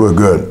matches were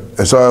good,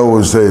 as I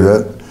always say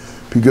that,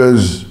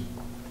 because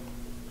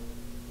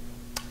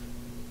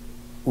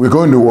we're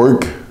going to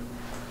work,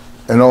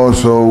 and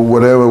also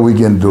whatever we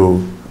can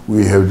do,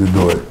 we have to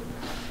do it.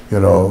 You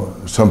know,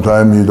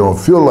 sometimes you don't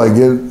feel like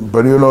it,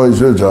 but you know it's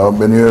your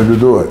job and you have to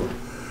do it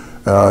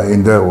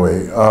in that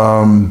way.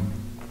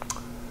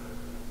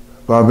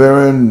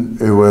 Barbarian,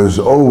 it was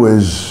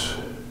always,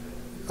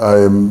 I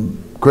am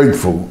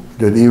grateful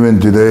that even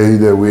today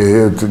that we're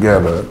here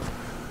together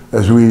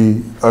as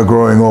we are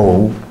growing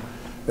old,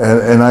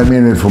 and I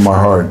mean it from my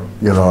heart,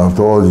 you know,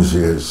 after all these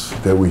years,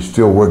 that we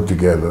still work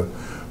together.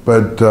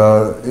 But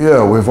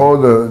yeah, with all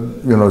the,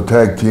 you know,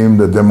 tag team,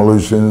 the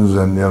Demolitions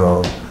and, you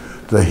know,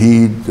 the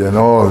Heat and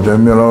all of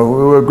them, you know,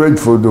 we were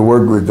grateful to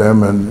work with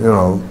them, and, you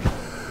know,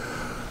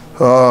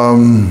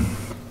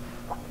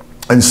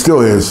 and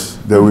still is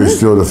that we're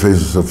still the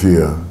Faces of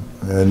Fear.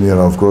 And, you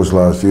know, of course,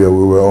 last year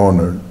we were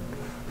honored,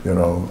 you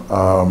know.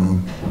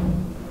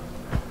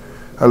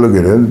 I look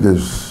at it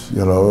as,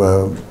 you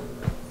know,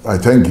 I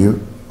thank you,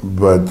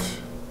 but,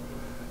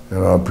 you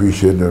know, I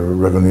appreciate the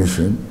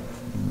recognition.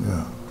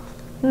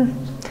 Yeah.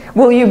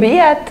 Will you be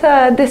at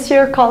this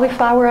year's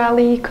Cauliflower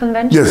Alley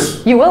convention?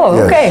 Yes. You will?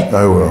 Yes, okay.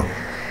 I will.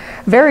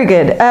 Very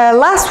good.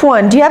 Last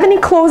one. Do you have any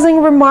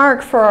closing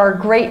remark for our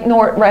Great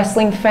North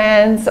Wrestling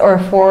fans or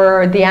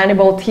for the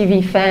Hannibal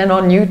TV fan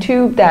on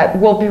YouTube that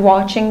will be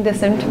watching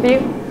this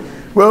interview?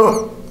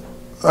 Well,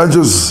 I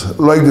just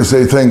like to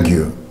say thank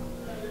you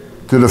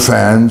to the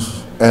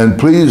fans, and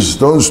please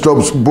don't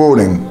stop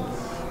supporting,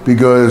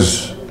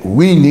 because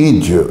we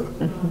need you,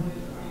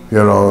 you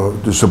know,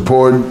 to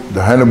support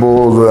the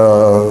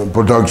Hannibal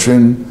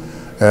production,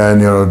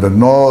 and, you know, the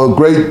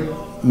Great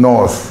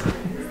North,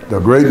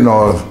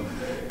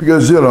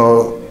 because, you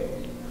know,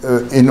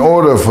 in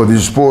order for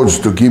these sports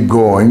to keep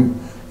going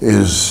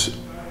is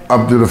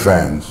up to the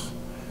fans.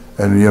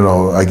 And, you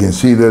know, I can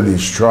see that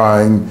he's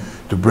trying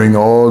to bring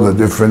all the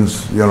different,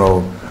 you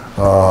know,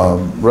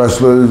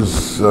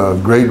 wrestlers,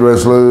 great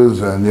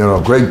wrestlers, and, you know,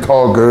 great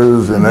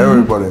talkers and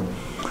everybody.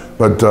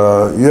 But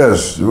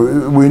yes,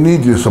 we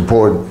need to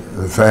support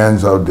the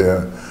fans out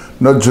there,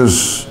 not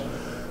just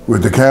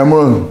with the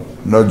camera,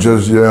 not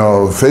just, you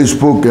know,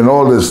 Facebook and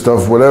all this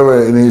stuff,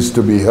 whatever it needs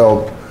to be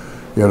helped,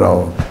 you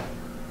know,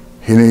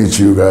 he needs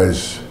you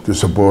guys to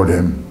support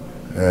him.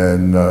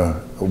 And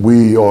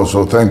we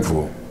also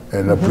thankful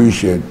and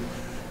appreciate,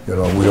 you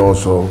know, we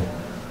also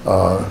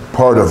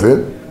part of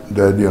it,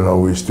 that, you know,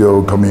 we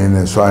still come in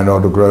and sign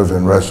autographs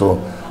and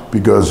wrestle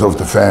because of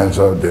the fans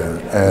out there.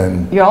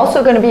 And you're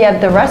also going to be at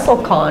the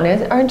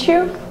WrestleCon, aren't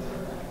you?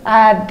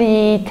 At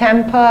the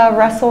Tampa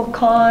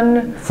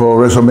WrestleCon. For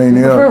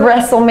WrestleMania? For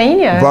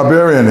WrestleMania.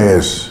 Barbarian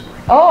is.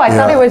 Oh, I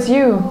thought it was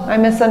you. I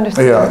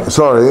misunderstood. Yeah,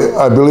 sorry.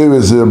 I believe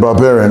it's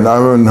Barbarian. I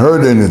haven't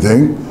heard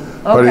anything.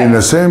 Okay. But in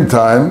the same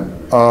time,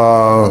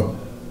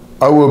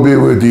 I will be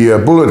with the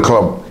Bullet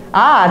Club.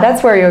 Ah,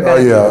 that's where you're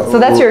going. Yeah. So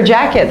that's your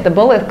jacket, the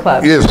Bullet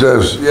Club. Yes,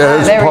 yes. Yeah,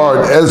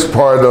 as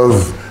part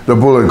of the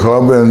Bullet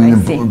Club,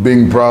 and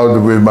being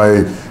proud with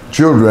my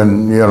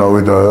children, you know,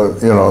 with the,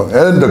 you know,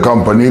 and the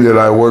company that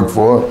I work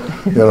for,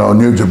 you know,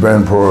 New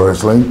Japan Pro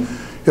Wrestling,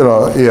 you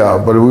know, yeah.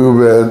 But we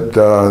were at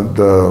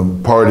the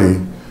party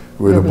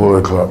with the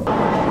Bullet Club.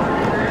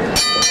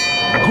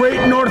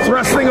 Great North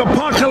Wrestling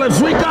Apocalypse.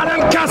 We got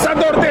El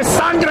Cazador de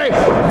Sangre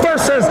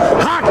versus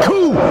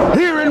Haku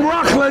here in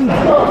Rockland.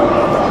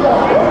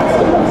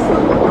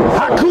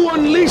 Haku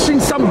unleashing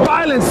some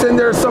violence, and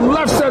there's some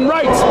lefts and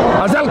rights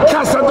as El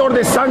Cazador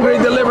de Sangre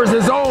delivers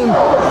his own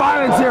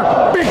violence here.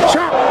 Big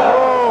chop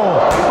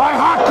by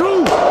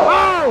Haku.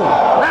 Oh,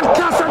 El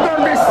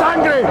Cazador de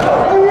Sangre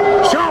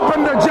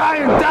chopping the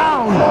giant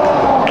down.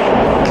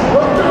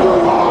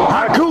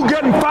 Haku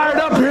getting fired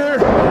up here.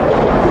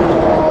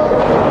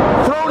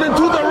 Thrown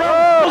into the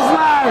rose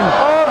line.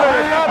 Oh,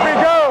 up he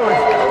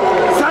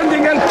goes.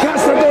 Sending El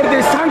Cazador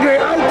de Sangre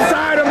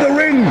outside of the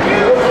ring.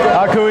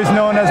 Haku is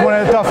known as one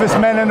of the toughest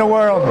men in the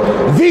world.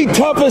 The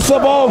toughest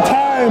of all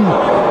time.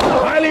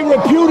 Highly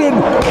reputed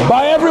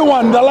by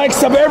everyone, the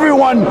likes of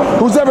everyone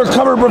who's ever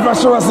covered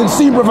professional wrestling,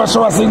 seen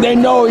professional wrestling. They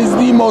know he's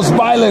the most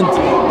violent.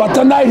 But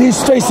tonight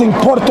he's facing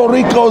Puerto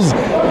Rico's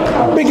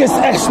biggest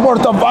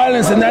export of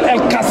violence, and that El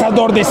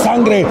Cazador de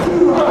Sangre,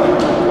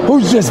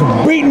 who's just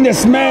beating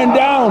this man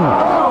down.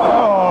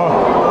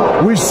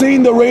 We've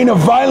seen the reign of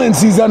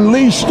violence he's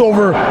unleashed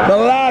over the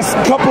last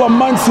couple of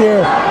months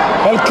here.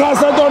 El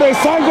Cazador de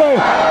Sangre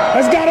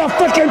has got a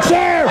freaking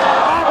chair.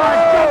 Oh my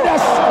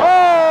goodness.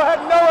 Oh,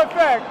 had no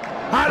effect.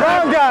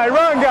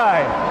 Wrong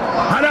guy.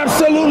 Had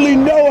absolutely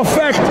no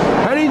effect.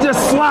 And he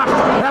just slapped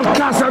El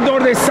Cazador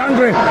de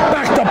Sangre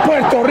back to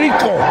Puerto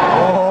Rico.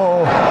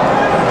 Oh,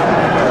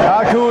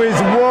 Haku is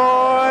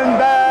one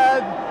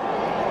bad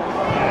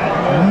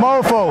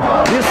mofo.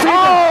 You see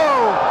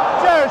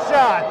chair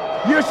shot.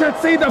 You should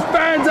see the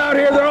fans out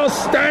here. They're all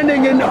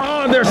standing in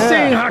awe. They're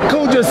seeing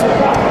Haku just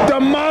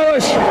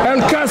demolish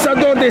El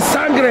Cazador de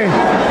Sangre.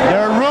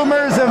 There are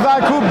rumors of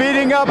Haku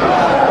beating up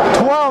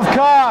 12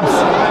 cops,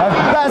 a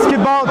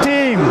basketball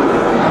team,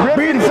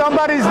 ripping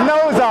somebody's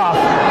nose off.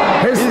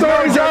 His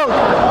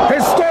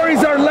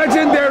stories are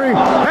legendary.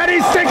 And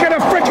he's taking a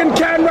freaking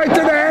can right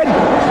to the head.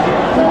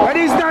 And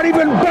he's not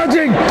even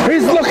budging.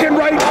 He's looking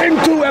right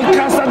into El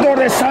Cazador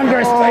de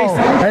Sangre's face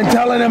and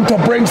telling him to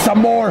bring some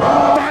more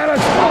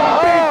violence.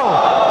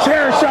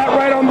 Chair shot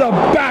right on the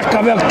back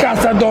of El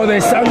Cazador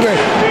de Sangre.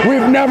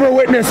 We've never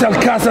witnessed El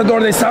Cazador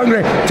de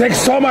Sangre take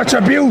so much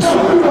abuse.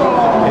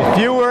 If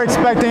you were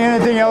expecting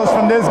anything else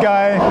from this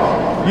guy,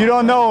 you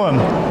don't know him.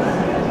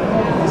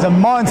 He's a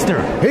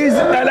monster. He's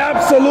an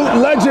absolute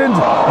legend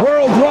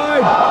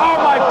worldwide. Oh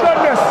my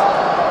goodness.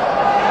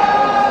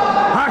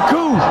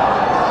 Haku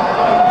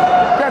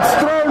gets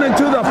thrown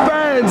into the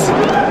fans,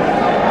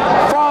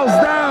 falls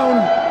down,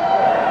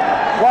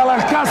 while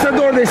El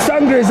Cazador de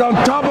Sangre is on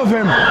top of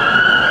him,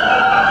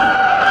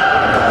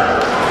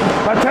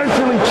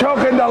 potentially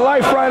choking the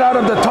life right out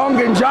of the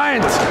Tongan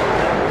giant.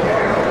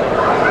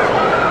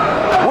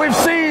 We've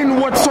seen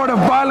what sort of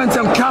violence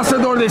El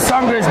Cazador de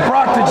Sangre has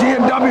brought to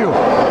GMW,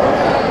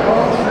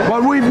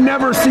 but we've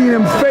never seen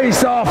him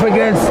face off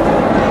against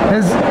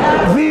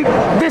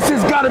this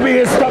has got to be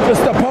his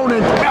toughest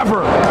opponent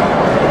ever.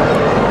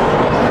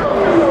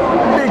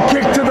 Big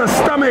kick to the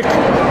stomach.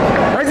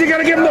 Is he going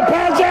to give him the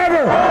pound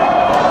driver?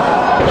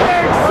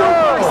 Big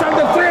suplex on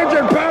the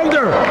 300-pounder.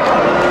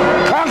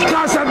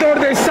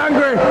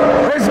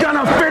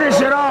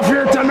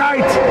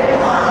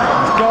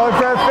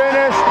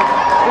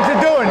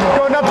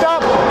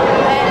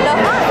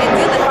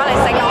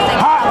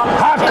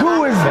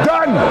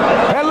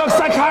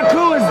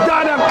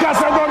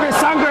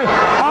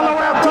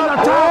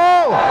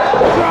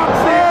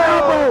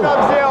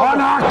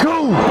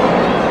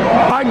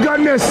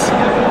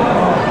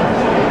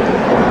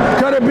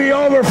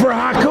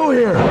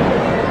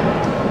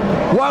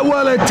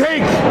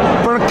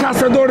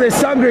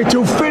 Sangre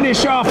to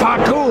finish off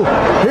Haku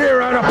here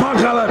at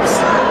Apocalypse.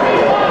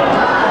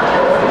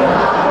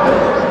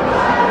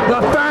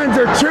 The fans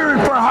are cheering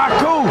for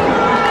Haku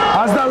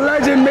as the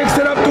legend makes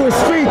it up to his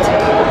feet.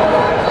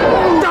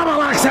 Double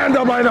axe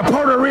handle by the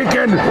Puerto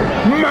Rican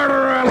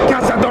murderer El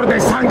Cazador de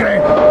Sangre.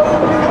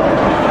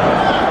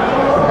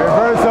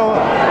 Reversal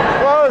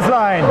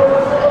clothesline.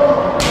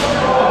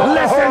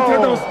 Listen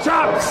to those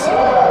chops.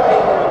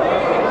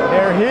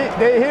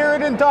 They hear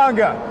it in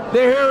Tonga.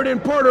 They hear it in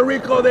Puerto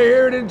Rico. They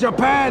hear it in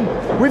Japan.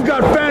 We've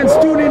got fans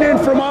tuning in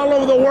from all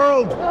over the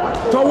world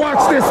to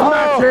watch this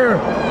match here.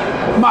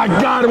 My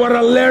God, what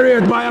a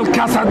lariat by El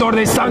Cazador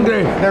de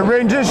Sangre. The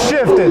ring just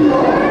shifted.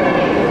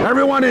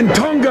 Everyone in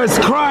Tonga is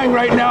crying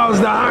right now as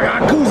the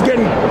Haku's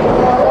getting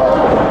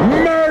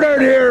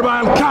murdered here by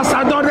El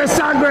Cazador de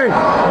Sangre.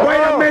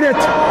 Wait a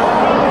minute.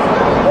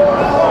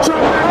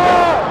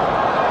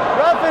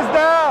 Ref is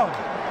down.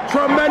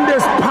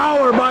 Tremendous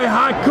power by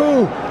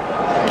Haku.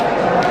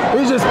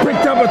 He just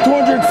picked up a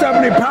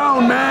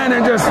 270-pound man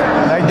and just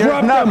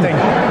dropped nothing.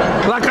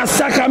 him like a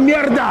sack of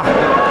mierda.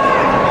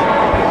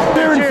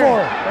 Cheering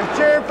for. They're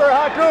cheering for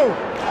Haku,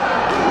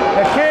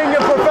 the king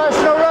of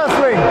professional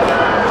wrestling.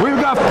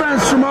 We've got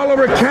fans from all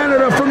over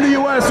Canada, from the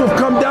U.S. who've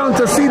come down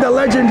to see the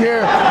legend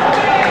here.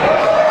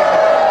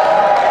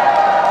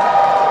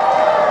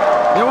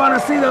 They want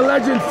to see the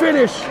legend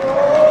finish.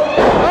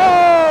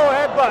 Oh,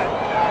 headbutt.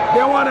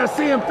 They want to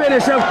see him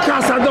finish El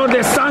Cazador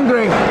de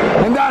Sangre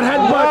and that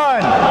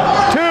headbutt.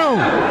 1, 2,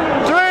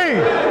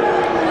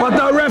 3. But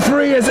the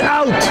referee is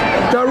out.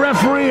 The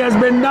referee has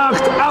been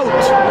knocked out.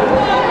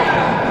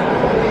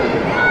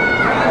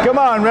 Come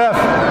on, ref.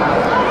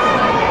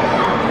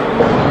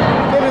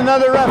 Get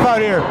another ref out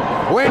here.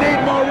 We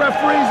need more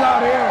referees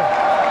out here.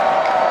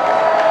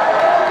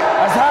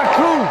 As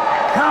Haku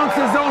counts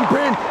his own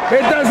pin,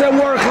 it doesn't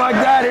work like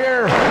that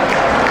here.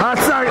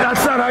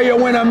 That's not how you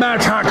win a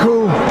match,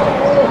 Haku.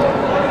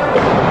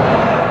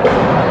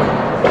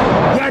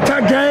 Yet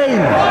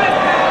again.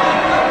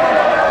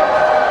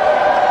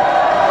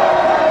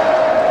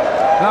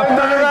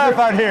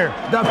 Out here.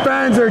 The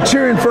fans are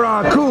cheering for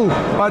Haku,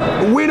 but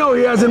we know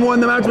he hasn't won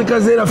the match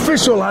because the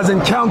official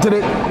hasn't counted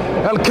it.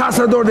 El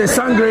Cazador de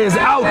Sangre is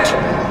out.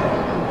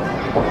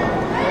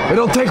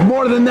 It'll take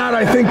more than that,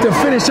 I think, to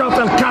finish off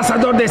El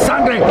Cazador de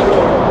Sangre.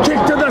 Kick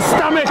to the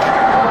stomach.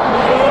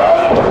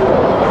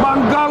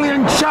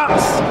 Mongolian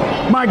chops.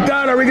 My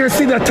God, are we going to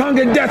see the tongue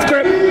and death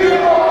grip?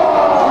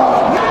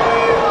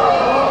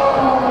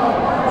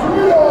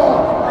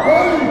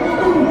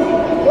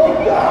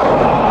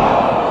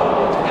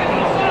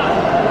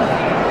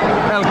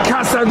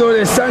 Cazador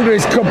de Sangre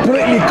is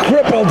completely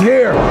crippled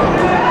here.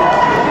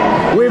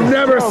 We've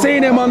never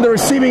seen him on the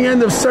receiving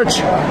end of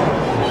such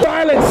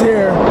violence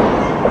here.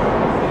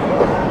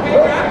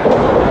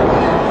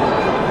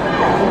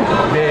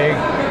 Big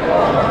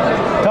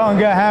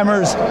Tonga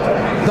hammers.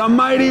 The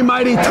mighty,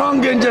 mighty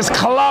Tongan just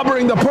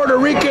clobbering the Puerto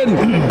Rican.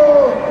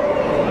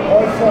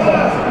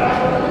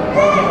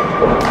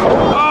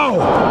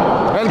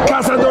 Oh, El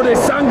Cazador de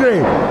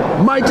Sangre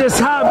might just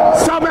have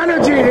some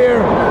energy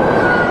here.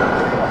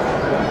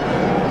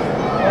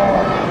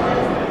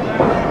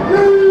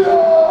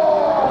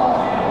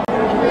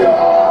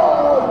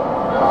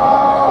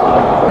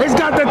 He's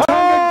got the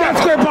Tongan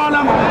death grip on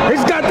him.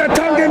 He's got the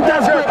Tongan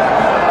death grip.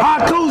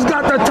 Haku's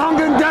got the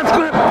Tongan death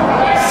grip,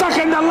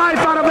 sucking the life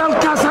out of El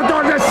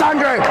Cazador de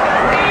Sangre.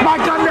 My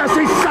goodness,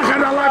 he's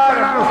sucking the life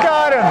out of him.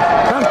 Got him.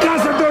 El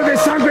Cazador de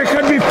Sangre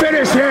could be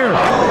finished here.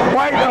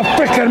 Wait a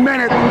freaking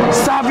minute.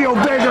 Savio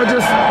Vega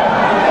just...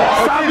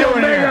 Savio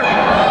Vega.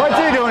 What's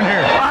he doing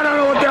here? I don't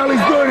know what the hell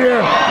he's doing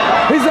here.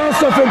 He's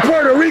also from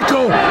Puerto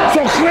Rico,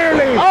 so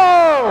clearly...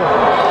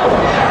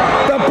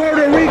 The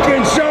Puerto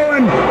Rican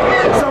showing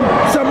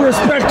some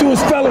respect to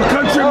his fellow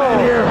countrymen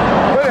here.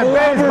 With a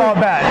baseball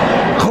bat.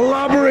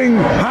 Clobbering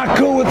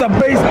Haku with a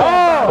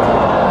baseball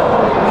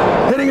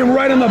bat. Hitting him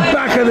right on the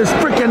back of his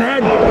freaking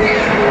head.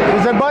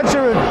 There's a bunch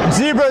of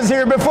zebras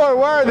here before.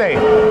 Where are they?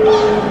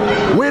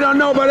 We don't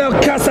know, but El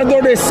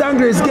Cazador de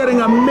Sangre is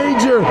getting a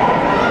major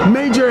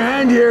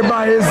hand here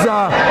by his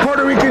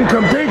Puerto Rican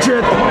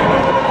compatriot.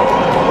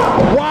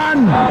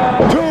 1,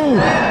 2,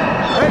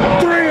 and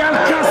 3. El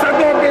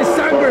Cazador de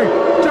Sangre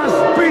just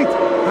beat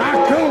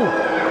Haku.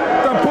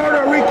 The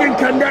Puerto Rican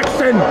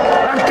connection.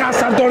 El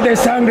Cazador de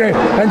Sangre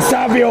and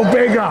Savio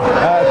Vega.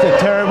 That's a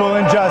terrible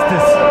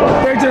injustice.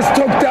 They just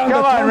took down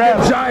the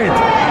Tongan giant.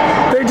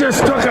 They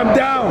just took him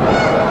down.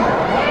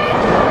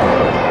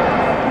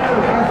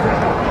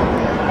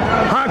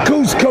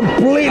 Haku's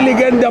completely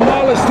getting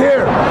demolished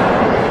here.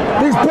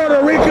 These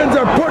Puerto Ricans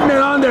are putting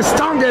it on this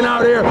Tongan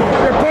out here.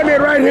 They're putting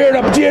it right here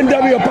at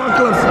GNW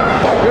Apocalypse.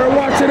 You're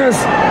watching us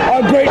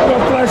on Great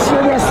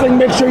Northwestern Wrestling.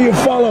 Make sure you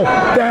follow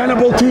the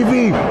Hannibal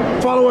TV.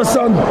 Follow us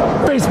on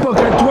Facebook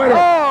and Twitter.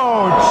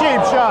 Oh,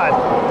 cheap shot.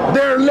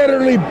 They're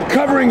literally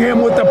covering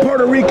him with the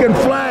Puerto Rican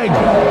flag.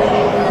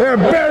 They're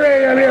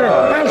burying here.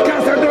 El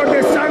Cazador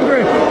de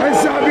Sangre and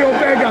Savio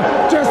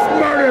Vega just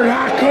murdered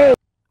Haku.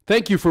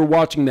 Thank you for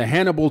watching the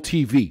Hannibal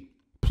TV.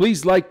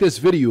 Please like this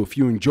video if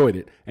you enjoyed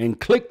it and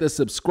click the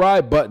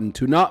subscribe button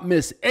to not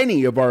miss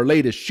any of our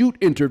latest shoot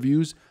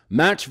interviews,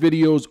 match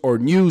videos, or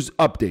news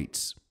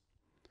updates.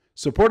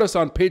 Support us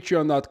on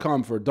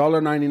patreon.com for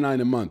 $1.99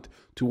 a month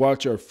to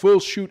watch our full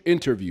shoot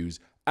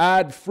interviews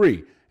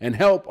ad-free and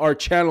help our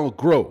channel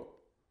grow.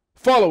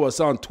 Follow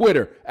us on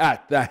Twitter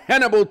at the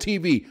Hannibal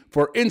TV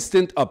for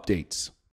instant updates.